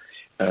to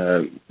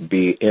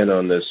be in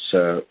on this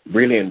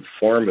really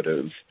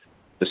informative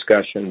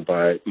discussion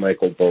by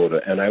Michael Boda.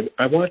 And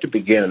I want to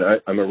begin.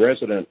 I'm a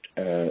resident,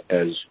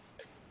 as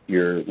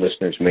your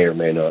listeners may or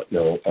may not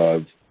know,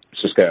 of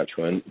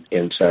Saskatchewan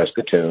in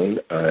Saskatoon.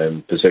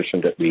 I'm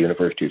positioned at the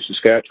University of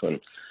Saskatchewan.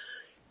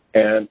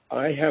 And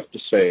I have to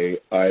say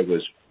I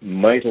was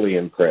mightily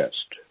impressed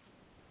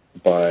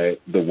by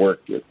the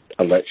work that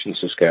Elections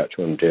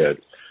Saskatchewan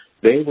did.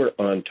 They were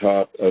on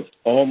top of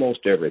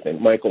almost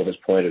everything. Michael has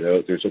pointed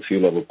out there's a few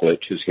little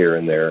glitches here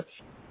and there,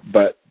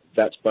 but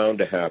that's bound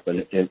to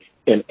happen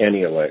in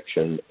any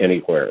election,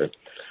 anywhere.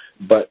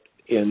 But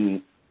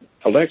in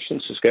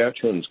Elections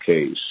Saskatchewan's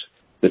case,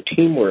 the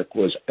teamwork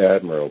was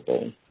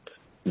admirable.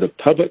 The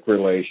public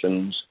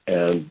relations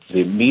and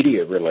the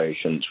media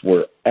relations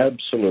were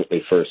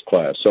absolutely first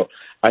class. So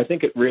I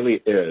think it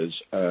really is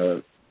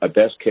a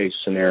best case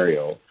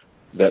scenario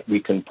that we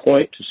can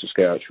point to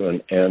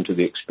Saskatchewan and to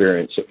the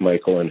experience that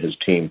Michael and his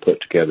team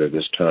put together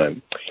this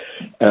time.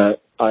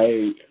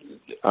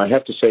 I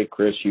have to say,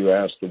 Chris, you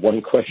asked the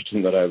one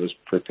question that I was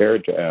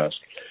prepared to ask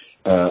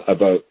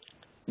about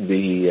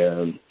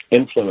the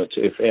influence,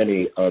 if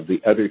any, of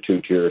the other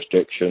two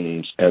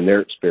jurisdictions and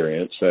their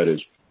experience, that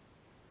is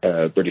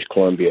British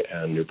Columbia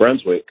and New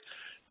Brunswick,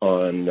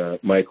 on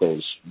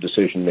Michael's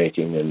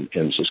decision-making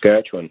in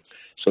Saskatchewan.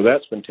 So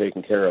that's been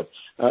taken care of.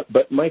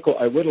 But, Michael,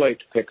 I would like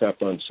to pick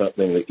up on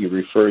something that you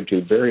referred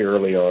to very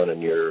early on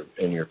in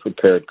your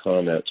prepared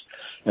comments,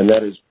 and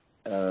that is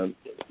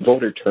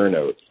voter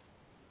turnout.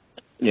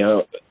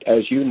 Now,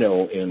 as you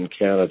know, in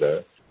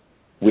Canada,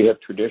 we have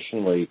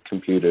traditionally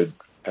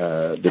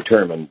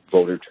determined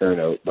voter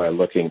turnout by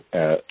looking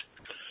at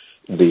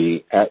the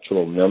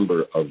actual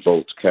number of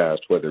votes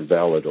cast, whether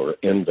valid or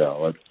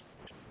invalid.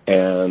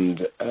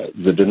 And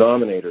the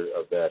denominator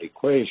of that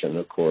equation,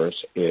 of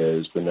course,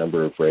 is the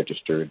number of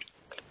registered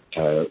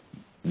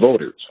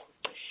voters.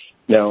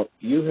 Now,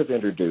 you have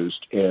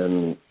introduced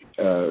in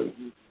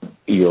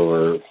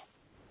your,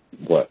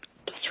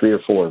 3 or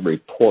 4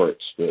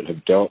 reports that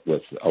have dealt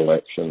with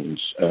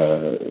elections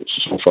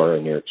so far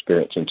in your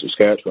experience in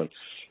Saskatchewan,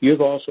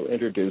 you've also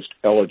introduced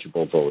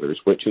eligible voters,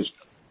 which is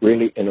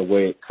really, in a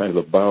way, kind of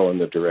a bow in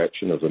the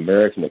direction of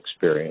American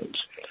experience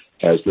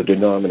as the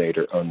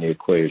denominator on the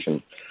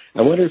equation.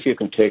 I wonder if you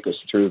can take us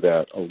through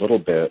that a little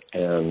bit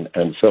and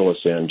fill us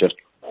in just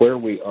where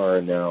we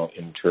are now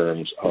in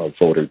terms of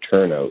voter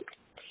turnout.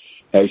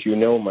 As you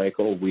know,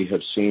 Michael, we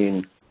have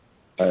seen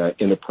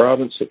in a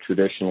province that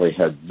traditionally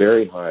had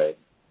very high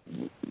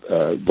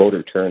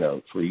voter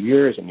turnout for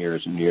years and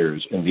years and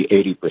years in the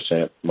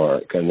 80%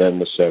 mark, and then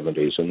the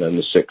 70s, and then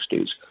the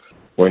 60s.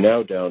 We're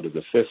now down to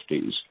the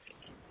 50s.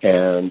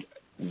 And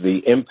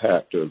the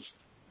impact of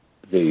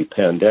the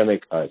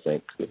pandemic, I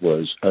think,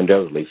 was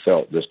undoubtedly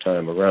felt this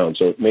time around.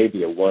 So it may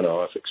be a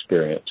one-off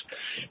experience.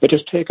 But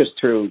just take us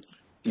through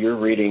your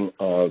reading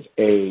of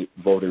A,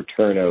 voter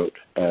turnout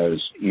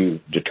as you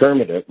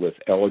determined it with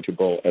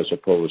eligible as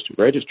opposed to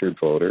registered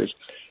voters,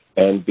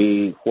 and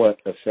B, what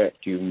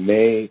effect you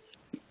may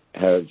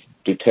have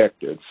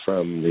detected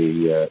from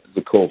the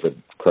COVID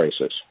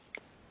crisis.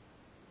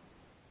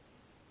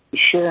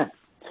 Sure.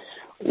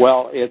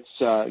 Well,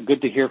 it's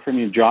good to hear from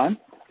you, John,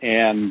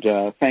 and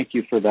thank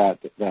you for that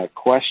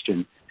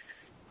question.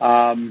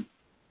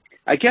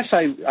 I guess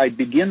I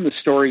begin the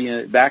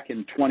story back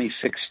in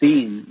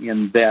 2016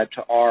 in that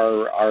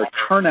our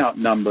turnout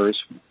numbers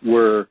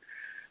were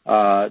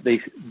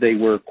they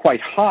were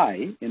quite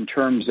high in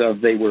terms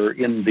of they were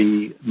in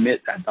the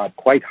not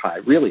quite high,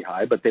 really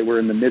high, but they were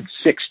in the mid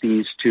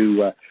 60s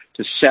to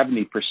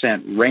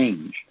 70%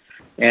 range.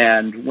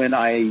 And when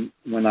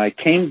I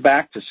came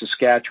back to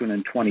Saskatchewan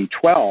in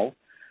 2012,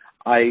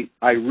 I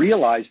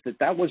realized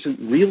that wasn't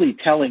really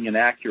telling an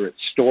accurate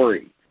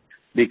story,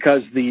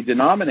 because the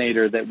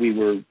denominator that we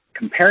were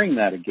comparing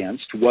that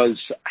against was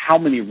how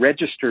many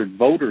registered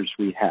voters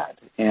we had.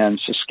 And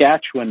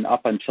Saskatchewan,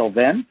 up until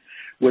then,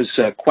 was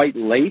quite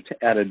late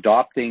at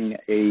adopting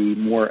a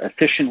more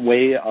efficient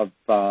way of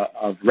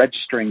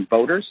registering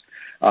voters.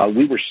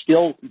 We were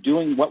still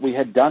doing what we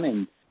had done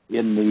in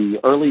the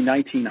early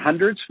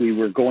 1900s. We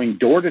were going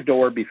door to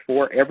door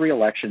before every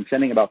election,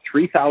 sending about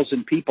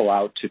 3,000 people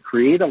out to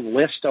create a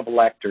list of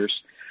electors,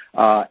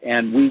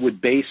 and we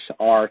would base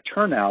our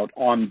turnout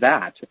on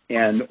that.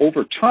 And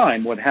over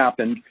time, what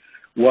happened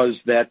was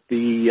that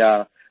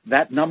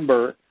that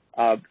number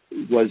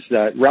was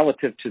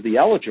relative to the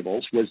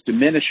eligibles was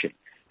diminishing.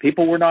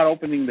 People were not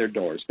opening their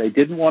doors. They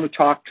didn't want to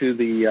talk to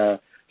the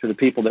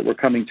people that were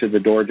coming to the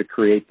door to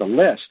create the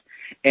list.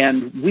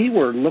 And we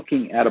were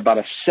looking at about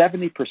a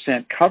 70%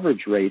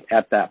 coverage rate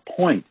at that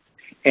point.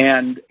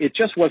 And it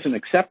just wasn't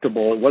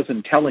acceptable. It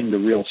wasn't telling the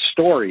real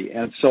story.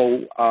 And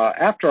so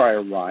after I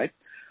arrived,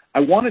 I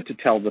wanted to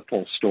tell the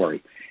full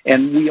story.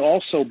 And we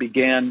also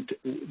began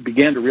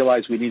to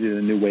realize we needed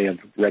a new way of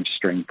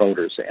registering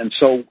voters. And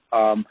so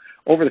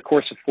over the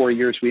course of 4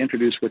 years, we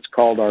introduced what's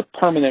called our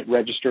permanent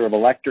register of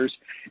electors,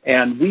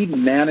 and we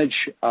manage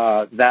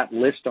that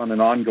list on an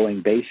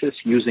ongoing basis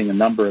using a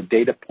number of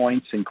data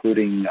points,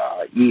 including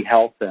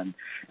eHealth and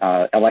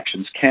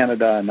Elections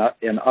Canada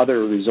and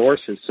other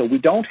resources. So we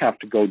don't have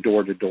to go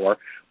door to door.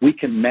 We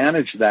can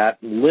manage that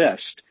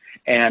list,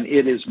 and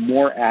it is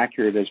more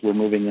accurate as we're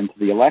moving into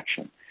the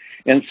election.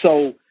 And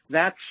so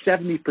that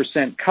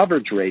 70%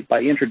 coverage rate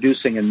by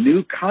introducing a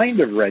new kind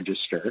of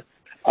register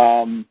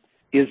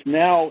is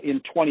now in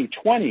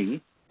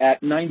 2020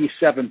 at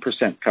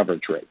 97%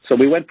 coverage rate. So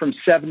we went from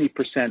 70%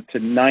 to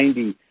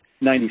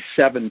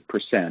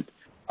 97%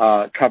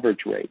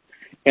 coverage rate.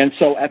 And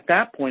so at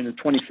that point in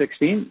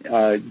 2016,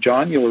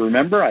 John, you'll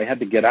remember I had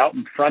to get out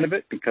in front of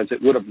it because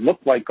it would have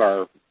looked like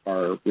our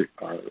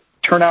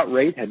turnout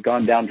rate had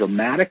gone down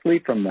dramatically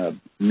from the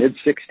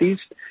mid-60s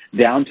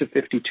down to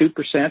 52%,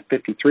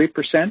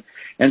 53%.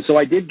 And so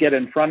I did get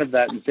in front of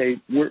that and say,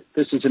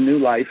 this is a new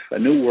life, a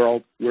new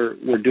world.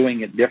 We're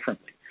doing it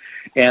differently.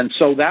 And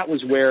so that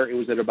was where it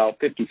was at about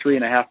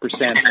 53.5%.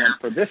 And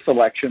for this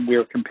election, we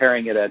are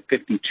comparing it at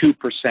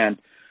 52%.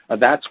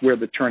 That's where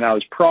the turnout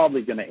is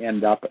probably going to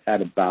end up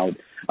at about.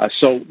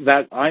 So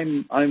that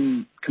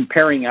I'm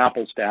comparing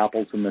apples to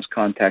apples in this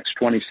context,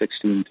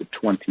 2016 to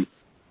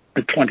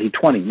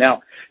 2020.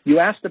 Now, you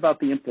asked about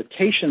the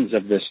implications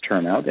of this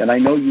turnout, and I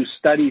know you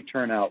study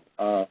turnout.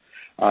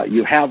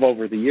 You have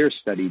over the years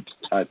studied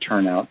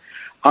turnout.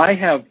 I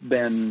have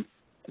been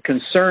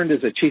concerned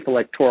as a chief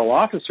electoral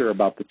officer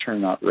about the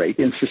turnout rate.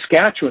 In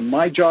Saskatchewan,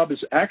 my job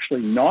is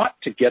actually not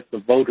to get the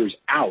voters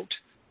out.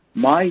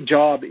 My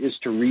job is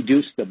to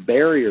reduce the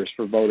barriers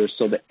for voters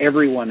so that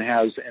everyone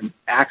has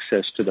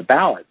access to the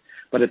ballot.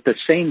 But at the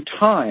same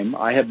time,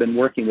 I have been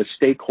working with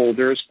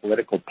stakeholders,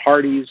 political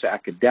parties,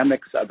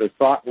 academics, other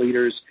thought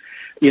leaders,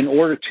 in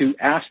order to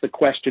ask the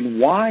question,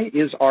 why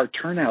is our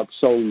turnout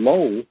so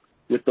low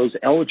with those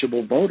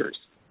eligible voters?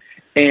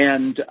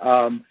 And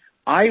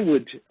I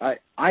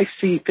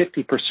see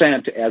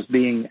 50% as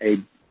being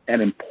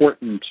an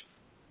important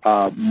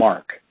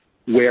mark,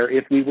 where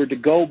if we were to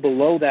go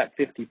below that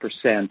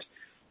 50%,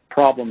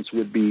 problems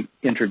would be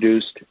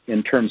introduced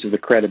in terms of the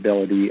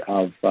credibility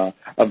of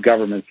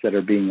governments that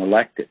are being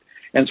elected.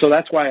 And so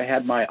that's why I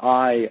had my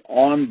eye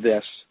on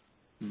this.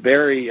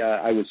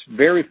 I was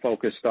very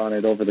focused on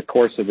it over the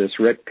course of this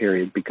RIT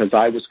period because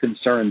I was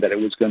concerned that it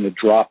was going to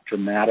drop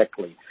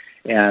dramatically.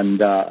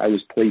 And I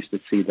was pleased to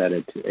see that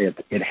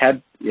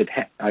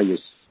I was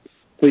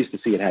pleased to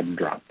see it hadn't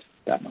dropped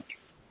that much.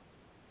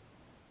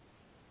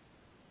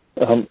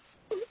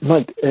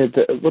 Mike, it's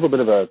a little bit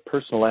of a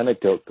personal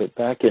anecdote, but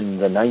back in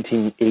the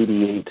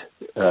 1988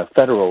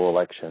 federal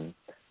election,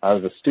 I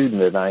was a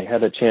student and I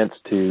had a chance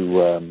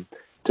to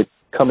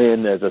come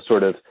in as a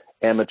sort of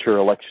amateur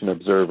election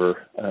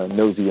observer,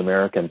 nosy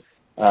American,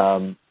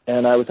 and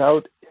I was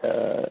out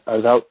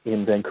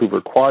in Vancouver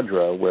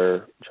Quadra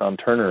where John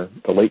Turner,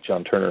 the late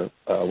John Turner,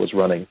 was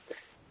running,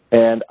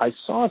 and I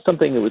saw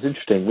something that was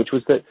interesting, which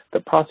was that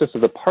the process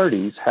of the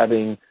parties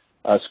having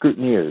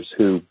scrutineers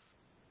who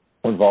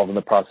involved in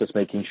the process,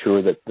 making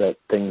sure that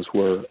things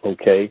were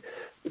okay.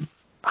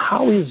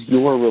 How is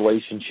your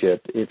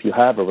relationship, if you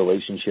have a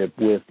relationship,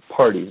 with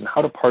parties, and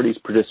how do parties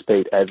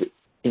participate as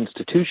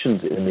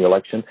institutions in the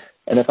election?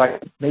 And if I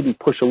maybe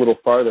push a little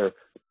farther,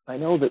 I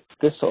know that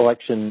this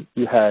election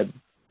you had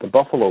the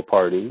Buffalo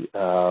Party.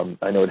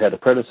 I know it had a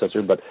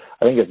predecessor, but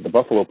I think the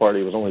Buffalo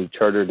Party was only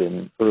chartered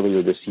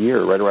earlier this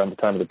year, right around the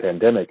time of the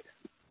pandemic.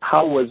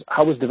 How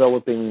was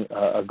developing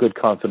a good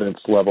confidence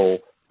level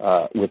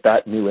with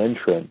that new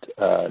entrant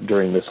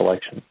during this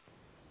election?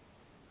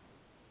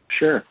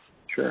 Sure.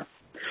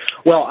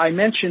 Well, I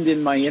mentioned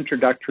in my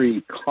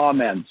introductory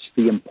comments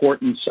the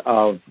importance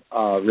of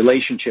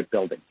relationship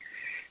building.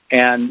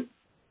 And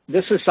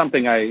this is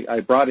something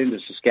I brought into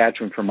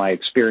Saskatchewan from my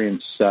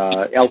experience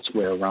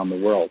elsewhere around the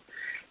world.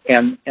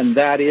 And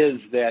that is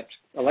that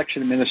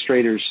election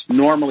administrators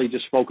normally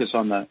just focus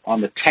on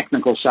the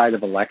technical side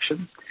of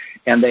elections,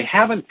 and they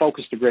haven't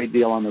focused a great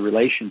deal on the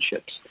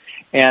relationships.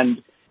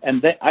 And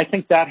I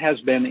think that has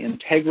been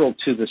integral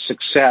to the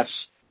success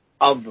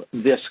of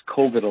this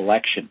COVID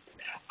election.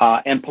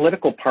 And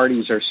political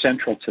parties are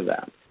central to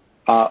that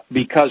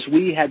because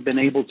we had been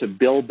able to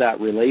build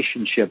that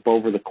relationship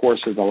over the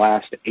course of the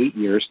last 8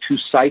 years, 2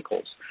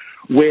 cycles,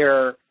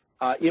 where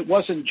it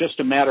wasn't just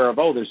a matter of,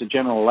 there's a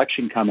general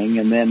election coming,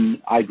 and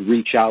then I'd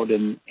reach out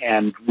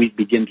and we'd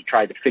begin to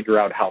try to figure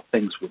out how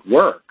things would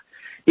work.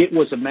 It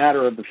was a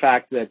matter of the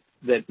fact that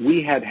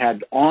we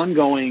had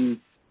ongoing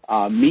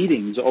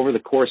meetings over the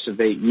course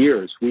of 8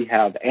 years. We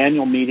have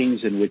annual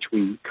meetings in which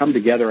we come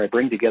together. I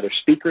bring together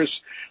speakers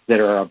that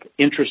are of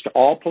interest to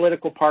all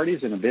political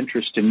parties and of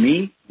interest to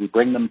me. We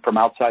bring them from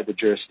outside the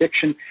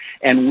jurisdiction,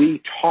 and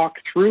we talk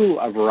through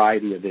a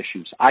variety of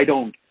issues. I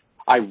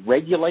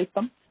regulate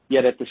them,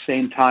 yet at the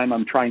same time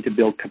I'm trying to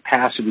build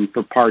capacity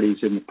for parties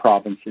in the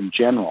province in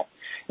general.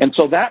 And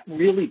so that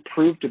really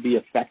proved to be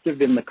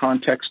effective in the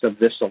context of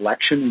this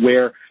election,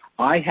 where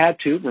I had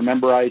to,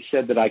 remember I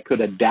said that I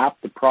could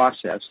adapt the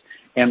process,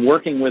 and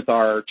working with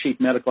our chief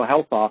medical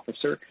health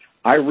officer,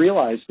 I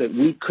realized that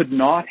we could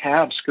not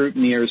have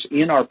scrutineers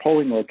in our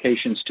polling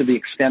locations to the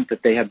extent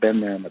that they had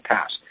been there in the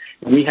past.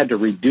 We had to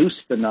reduce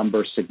the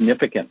number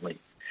significantly.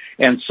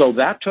 And so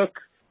that took,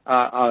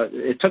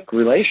 it took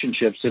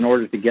relationships in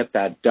order to get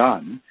that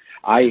done.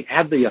 I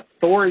had the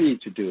authority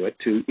to do it,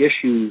 to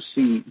issue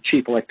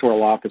chief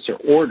electoral officer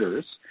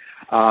orders,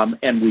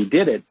 and we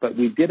did it, but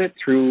we did it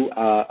through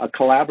a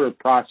collaborative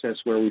process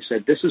where we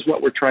said, this is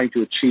what we're trying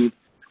to achieve.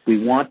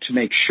 We want to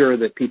make sure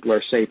that people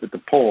are safe at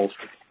the polls,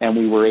 and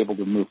we were able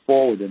to move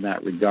forward in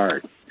that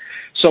regard.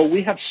 So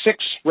we have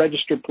 6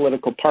 registered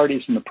political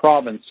parties in the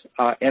province,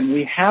 and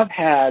we have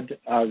had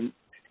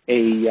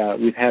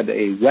we've had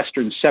a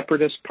Western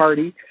Separatist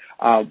Party,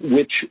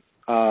 which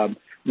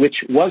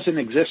was in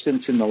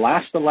existence in the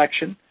last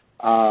election,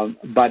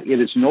 but it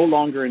is no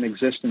longer in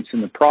existence in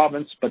the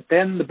province. But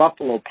then the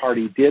Buffalo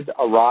Party did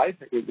arrive.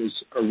 It was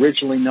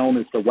originally known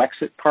as the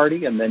Wexit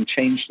Party and then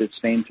changed its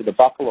name to the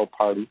Buffalo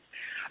Party.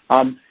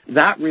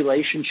 That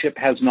relationship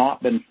has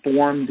not been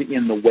formed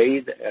in the way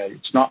that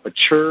it's not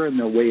mature in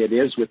the way it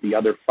is with the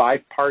other 5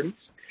 parties.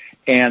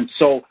 And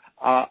so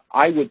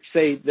I would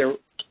say there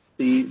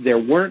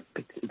weren't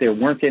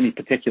any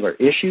particular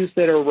issues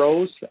that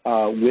arose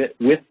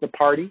with the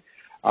party.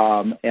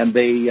 And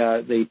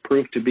they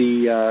proved to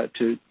be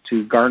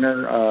to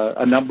garner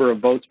a number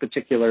of votes,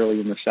 particularly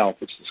in the south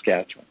of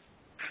Saskatchewan.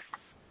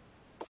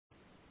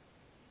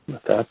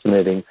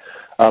 Fascinating.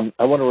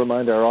 I want to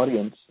remind our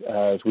audience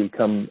as we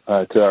come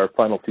to our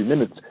final few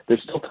minutes,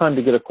 there's still time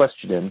to get a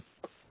question in.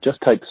 Just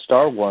type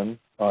 *1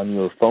 on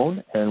your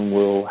phone, and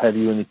we'll have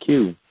you in the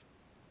queue.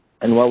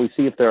 And while we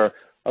see if there are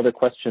other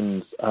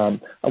questions, I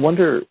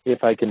wonder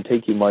if I can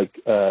take you,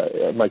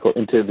 Michael,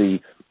 into the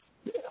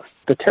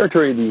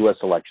territory of the U.S.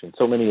 election.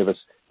 So many of us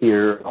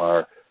here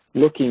are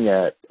looking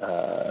at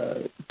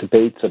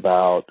debates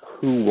about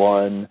who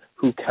won,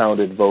 who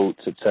counted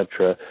votes,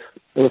 etc.,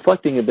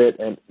 reflecting a bit,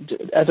 and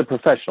as a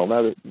professional,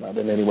 not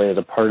in any way as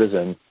a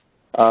partisan,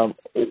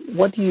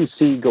 what do you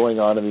see going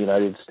on in the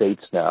United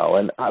States now?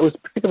 And I was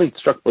particularly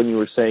struck when you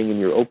were saying in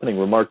your opening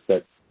remarks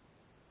that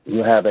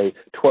you have a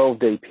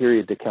 12-day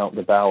period to count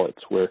the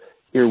ballots, where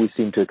here we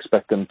seem to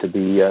expect them to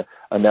be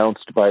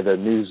announced by the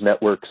news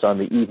networks on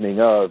the evening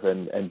of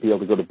and be able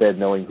to go to bed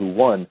knowing who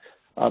won.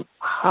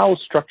 How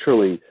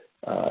structurally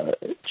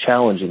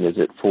challenging is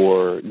it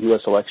for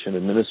U.S. election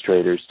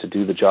administrators to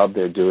do the job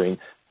they're doing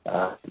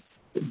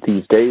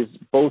these days,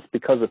 both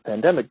because of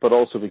pandemic, but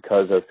also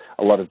because of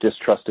a lot of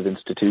distrust of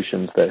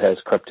institutions that has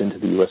crept into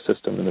the U.S.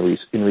 system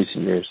in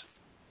recent years?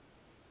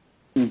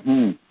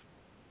 Mm-hmm.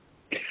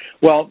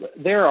 Well,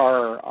 there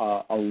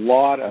are a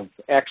lot of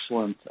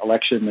excellent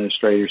election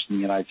administrators in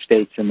the United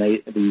States, and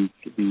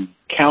the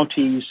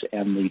counties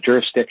and the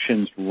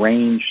jurisdictions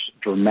range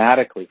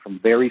dramatically from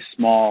very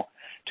small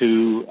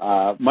to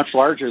much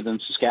larger than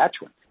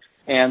Saskatchewan.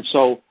 And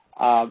so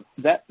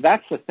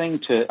that's the thing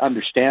to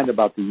understand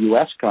about the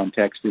U.S.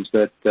 context, is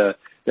that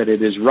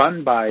it is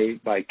run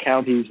by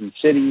counties and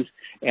cities,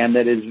 and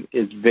that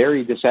is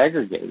very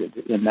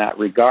disaggregated in that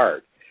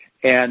regard.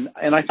 And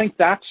I think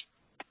that's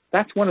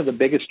one of the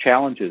biggest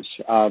challenges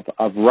of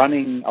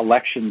running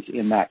elections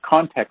in that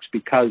context,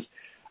 because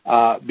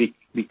of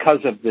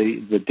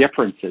the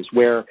differences.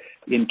 Where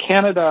in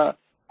Canada,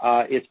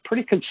 it's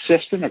pretty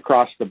consistent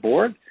across the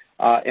board.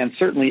 And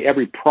certainly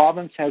every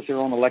province has their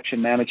own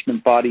election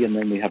management body, and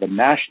then we have a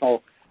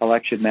national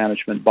election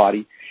management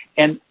body.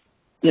 And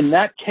in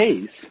that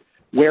case,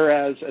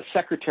 whereas a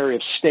Secretary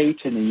of State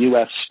in a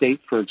U.S.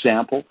 state, for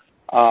example,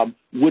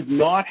 would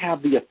not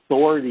have the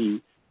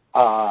authority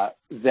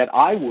that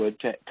I would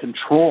to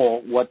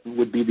control what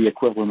would be the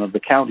equivalent of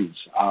the counties.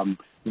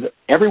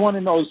 Everyone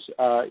in those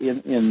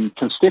in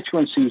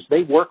constituencies,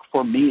 they work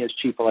for me as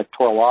Chief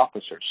Electoral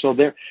Officer. So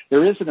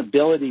there is an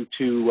ability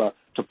to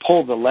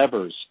pull the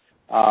levers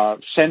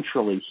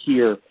centrally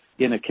here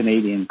in a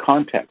Canadian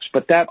context.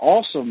 But that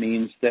also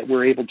means that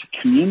we're able to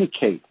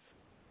communicate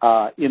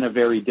in a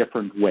very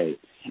different way.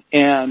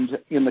 And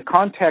in the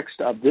context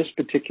of this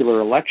particular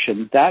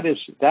election, that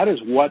is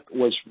what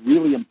was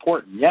really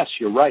important. Yes,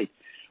 you're right.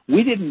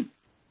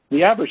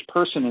 The average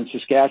person in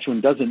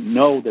Saskatchewan doesn't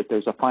know that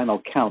there's a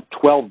final count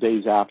 12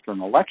 days after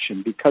an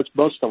election, because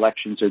most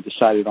elections are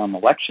decided on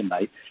election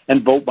night,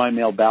 and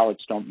vote-by-mail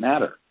ballots don't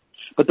matter.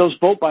 But those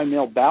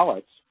vote-by-mail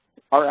ballots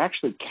are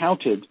actually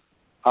counted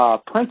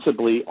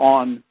principally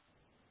on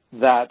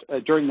that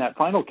during that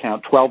final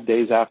count 12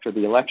 days after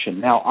the election.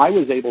 Now, I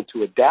was able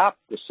to adapt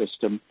the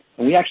system,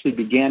 and we actually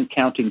began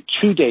counting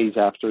 2 days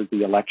after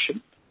the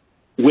election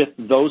with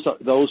those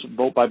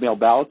vote-by-mail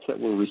ballots that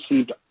were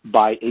received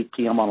by 8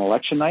 p.m. on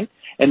election night,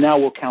 and now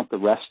we'll count the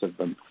rest of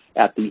them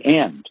at the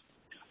end.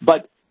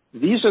 But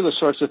these are the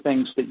sorts of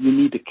things that you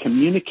need to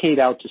communicate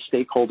out to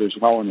stakeholders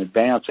well in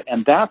advance,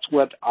 and that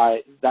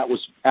was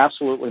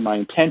absolutely my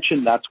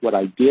intention. That's what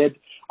I did.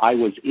 I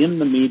was in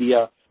the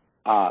media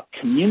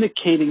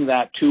communicating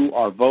that to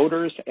our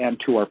voters and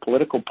to our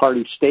political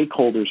party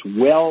stakeholders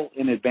well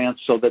in advance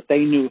so that they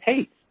knew,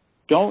 hey,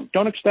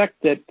 don't expect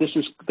that this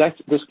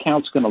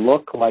count's going to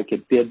look like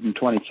it did in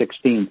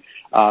 2016.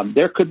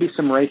 There could be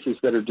some races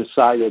that are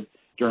decided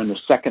during the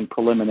second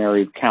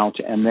preliminary count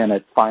and then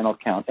at final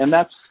count, and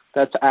that's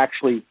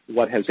actually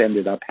what has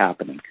ended up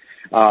happening.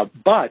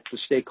 But the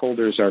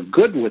stakeholders are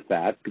good with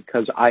that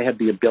because I had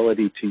the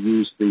ability to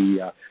use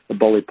the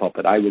bully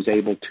pulpit. I was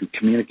able to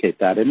communicate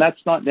that, and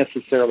that's not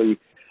necessarily,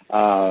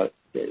 in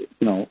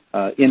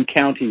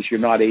counties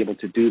you're not able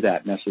to do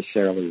that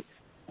necessarily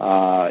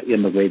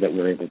in the way that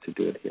we're able to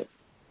do it here.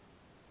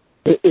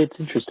 It's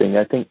interesting.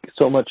 I think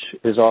so much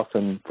is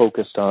often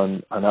focused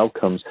on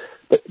outcomes,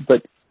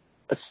 but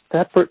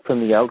separate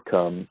from the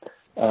outcome,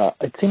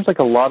 it seems like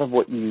a lot of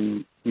what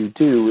you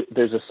do,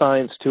 there's a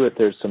science to it,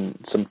 there's some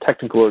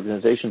technical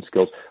organization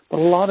skills, but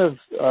a lot of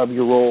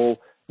your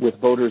role with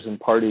voters and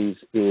parties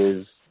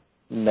is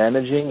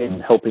managing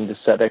and helping to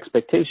set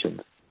expectations.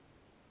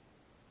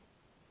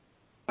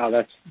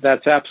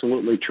 That's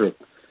absolutely true,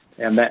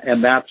 and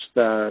that's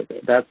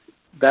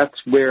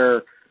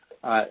where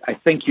I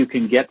think you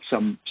can get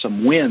some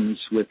wins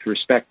with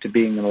respect to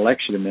being an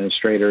election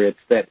administrator. It's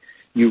that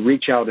you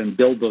reach out and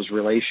build those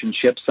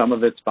relationships. Some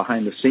of it's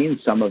behind the scenes,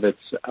 some of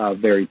it's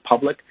very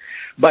public.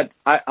 But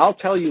I'll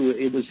tell you,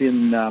 it was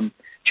in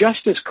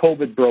just as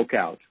COVID broke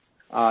out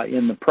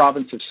in the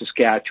province of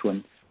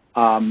Saskatchewan.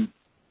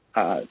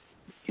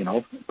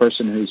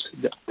 Person who's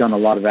done a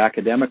lot of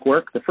academic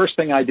work. The first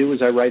thing I do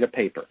is I write a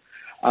paper,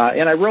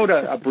 and I wrote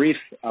a brief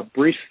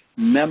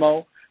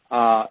memo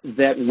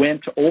that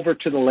went over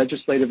to the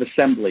Legislative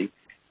Assembly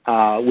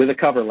with a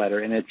cover letter,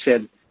 and it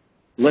said,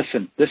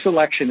 listen, this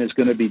election is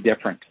going to be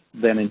different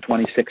than in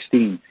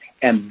 2016,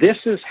 and this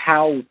is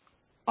how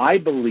I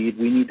believe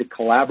we need to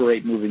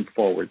collaborate moving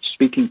forward,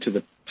 speaking to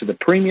the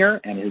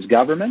Premier and his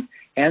government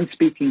and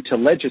speaking to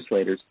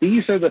legislators.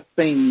 These are the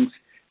things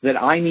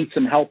that I need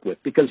some help with,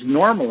 because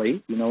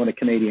normally, in a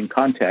Canadian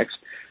context,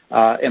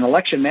 an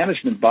election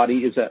management body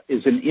is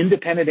an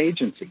independent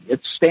agency.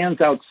 It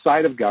stands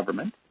outside of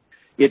government.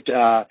 It's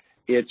a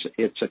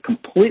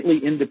completely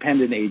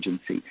independent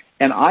agency,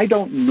 and I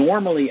don't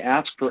normally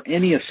ask for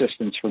any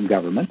assistance from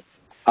government,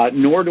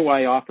 nor do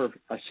I offer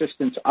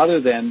assistance other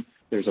than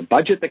there's a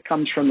budget that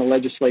comes from the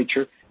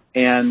legislature,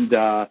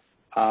 but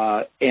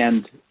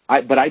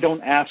I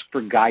don't ask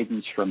for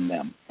guidance from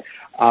them.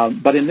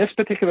 But in this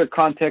particular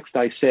context,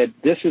 I said,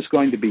 this is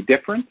going to be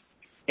different,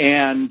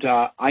 and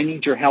I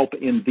need your help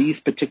in these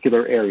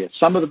particular areas.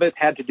 Some of it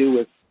had to do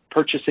with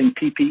purchasing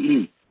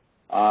PPE.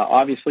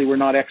 Obviously, we're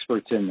not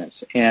experts in this,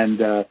 and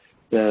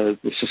the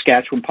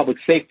Saskatchewan Public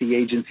Safety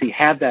Agency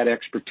had that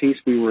expertise.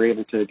 We were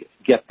able to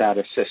get that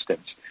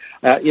assistance.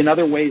 In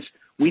other ways,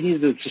 we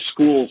needed the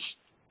schools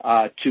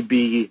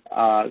we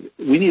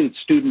needed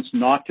students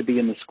not to be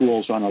in the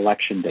schools on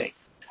election day.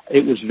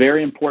 It was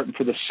very important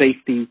for the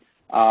safety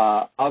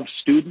of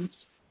students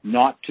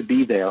not to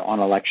be there on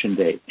election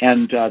day,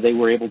 and they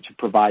were able to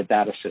provide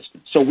that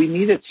assistance. So we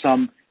needed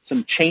some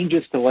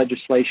changes to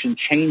legislation,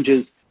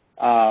 changes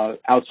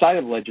outside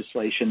of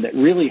legislation that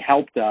really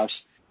helped us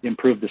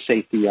improve the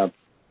safety of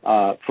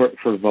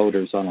for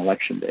voters on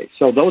election day.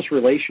 So those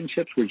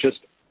relationships were just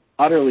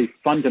utterly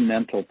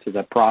fundamental to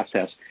the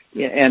process,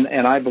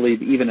 and I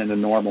believe even in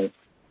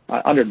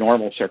under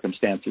normal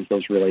circumstances,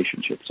 those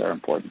relationships are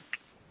important.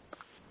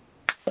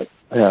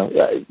 Yeah,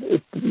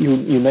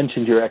 you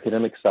mentioned your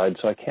academic side,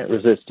 so I can't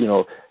resist.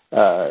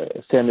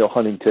 Samuel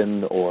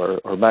Huntington or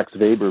Max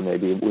Weber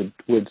maybe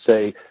would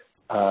say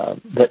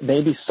that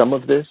maybe some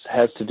of this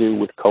has to do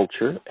with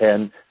culture,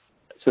 and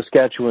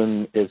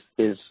Saskatchewan is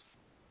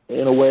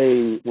in a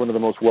way one of the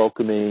most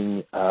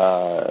welcoming,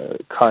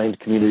 kind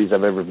communities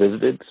I've ever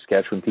visited.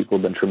 Saskatchewan people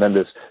have been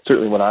tremendous,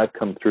 certainly when I've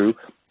come through.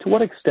 To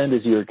what extent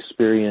is your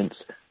experience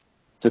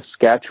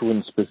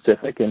Saskatchewan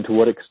specific, and to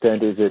what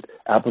extent is it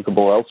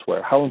applicable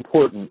elsewhere? How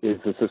important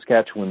is the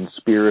Saskatchewan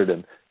spirit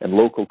and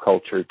local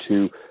culture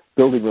to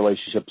building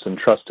relationships and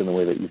trust in the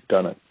way that you've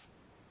done it?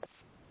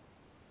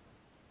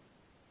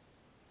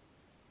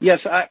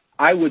 Yes,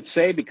 I would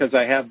say, because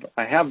I have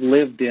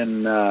lived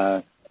in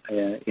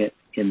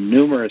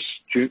numerous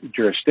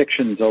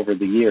jurisdictions over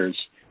the years,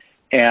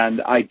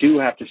 and I do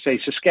have to say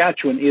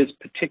Saskatchewan is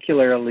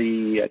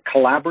particularly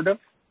collaborative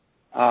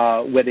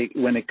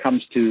when it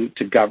comes to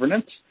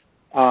governance,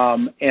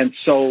 and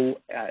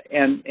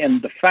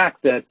the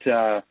fact that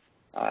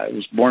I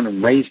was born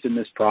and raised in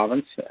this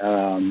province,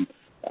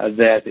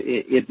 that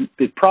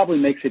it probably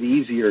makes it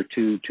easier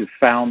to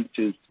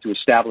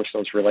establish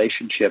those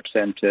relationships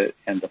and to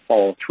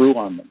follow through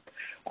on them.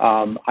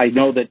 I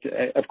know that,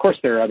 of course,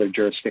 there are other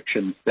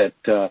jurisdictions that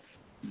don't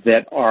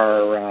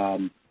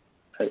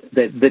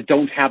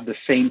have the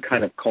same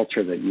kind of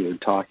culture that you were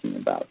talking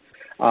about.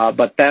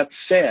 But that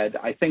said,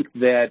 I think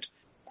that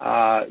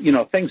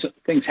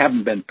things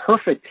haven't been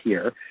perfect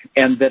here,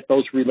 and that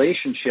those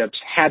relationships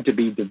had to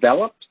be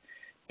developed,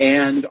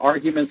 and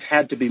arguments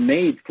had to be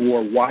made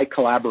for why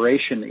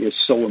collaboration is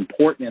so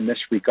important in this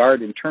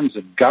regard in terms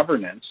of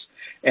governance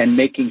and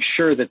making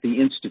sure that the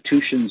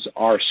institutions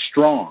are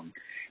strong.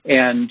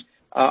 And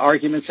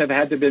arguments have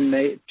had to be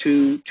made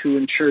to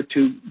ensure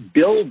to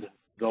build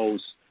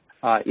those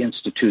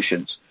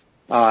institutions.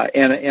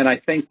 And I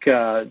think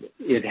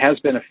it has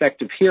been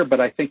effective here,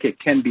 but I think it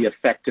can be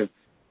effective.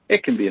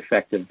 It can be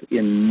effective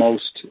in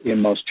most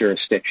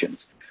jurisdictions.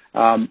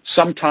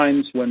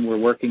 Sometimes when we're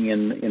working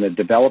in a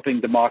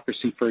developing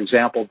democracy, for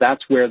example,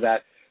 that's where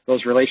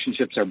those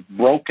relationships are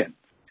broken,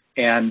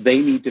 and they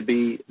need to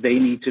be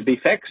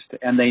fixed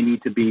and they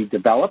need to be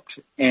developed.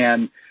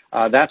 And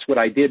that's what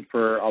I did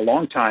for a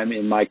long time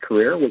in my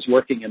career, was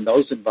working in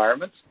those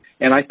environments.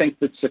 And I think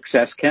that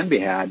success can be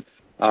had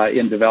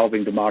in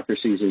developing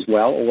democracies as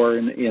well, or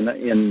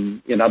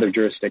in other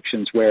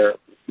jurisdictions where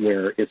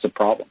it's a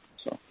problem.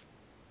 So,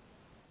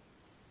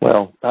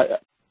 well, I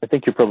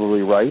think you're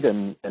probably right,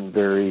 and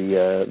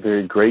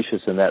very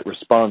gracious in that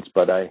response.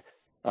 But I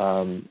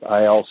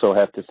also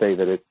have to say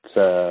that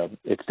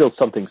it's still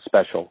something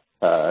special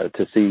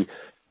to see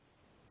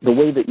the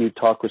way that you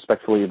talk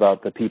respectfully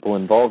about the people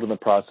involved in the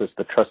process,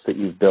 the trust that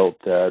you've built.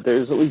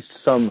 There's at least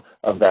some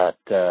of that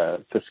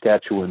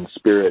Saskatchewan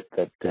spirit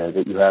that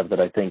you have that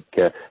I think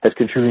has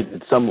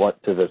contributed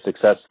somewhat to the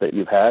success that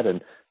you've had,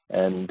 and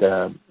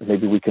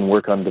maybe we can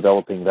work on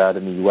developing that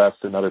in the U.S.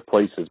 and other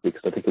places,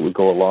 because I think it would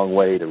go a long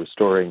way to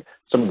restoring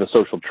some of the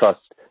social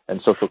trust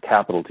and social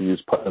capital, to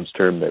use Putnam's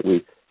term, that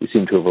we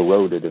seem to have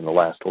eroded in the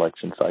last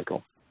election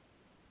cycle.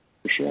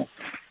 For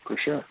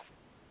sure.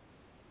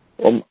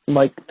 Well,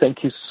 Mike,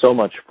 thank you so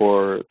much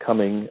for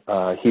coming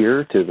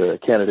here to the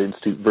Canada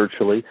Institute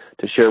virtually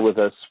to share with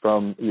us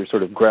from your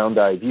sort of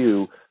ground-eye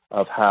view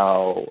of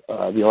how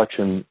the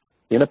election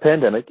in a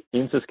pandemic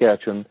in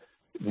Saskatchewan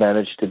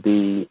managed to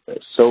be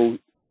so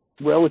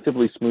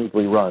relatively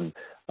smoothly run.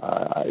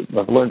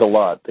 I've learned a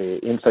lot, the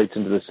insights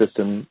into the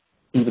system,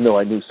 even though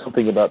I knew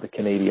something about the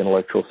Canadian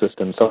electoral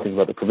system, something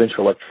about the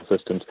provincial electoral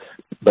systems,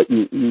 but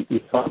you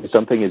taught me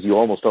something, as you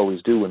almost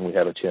always do when we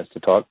have a chance to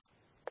talk.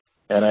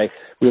 And I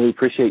really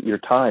appreciate your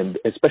time,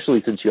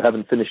 especially since you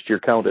haven't finished your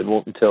count and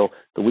won't until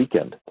the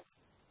weekend.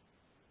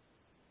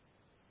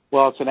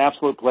 Well, it's an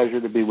absolute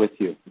pleasure to be with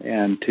you,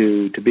 and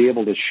to be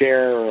able to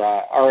share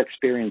our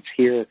experience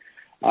here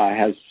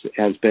has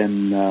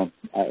been,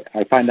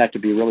 I find that to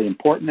be really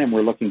important, and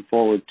we're looking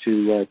forward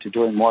to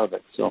doing more of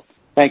it. So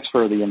thanks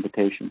for the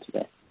invitation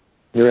today.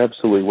 You're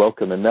absolutely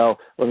welcome. And now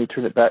let me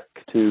turn it back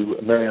to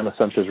Mariana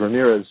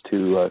Sanchez-Ramirez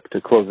to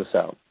close us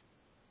out.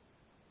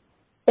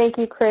 Thank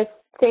you, Chris.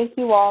 Thank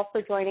you all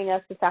for joining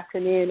us this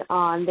afternoon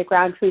on the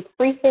Ground Truth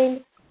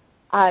Briefing.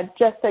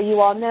 Just so you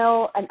all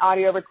know, an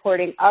audio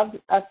recording of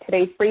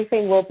today's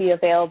briefing will be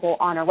available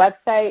on our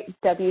website,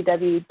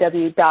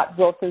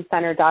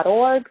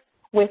 www.wilsoncenter.org,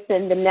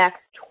 within the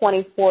next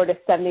 24 to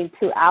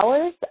 72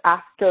 hours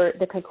after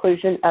the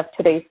conclusion of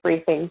today's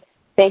briefing.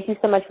 Thank you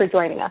so much for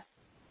joining us.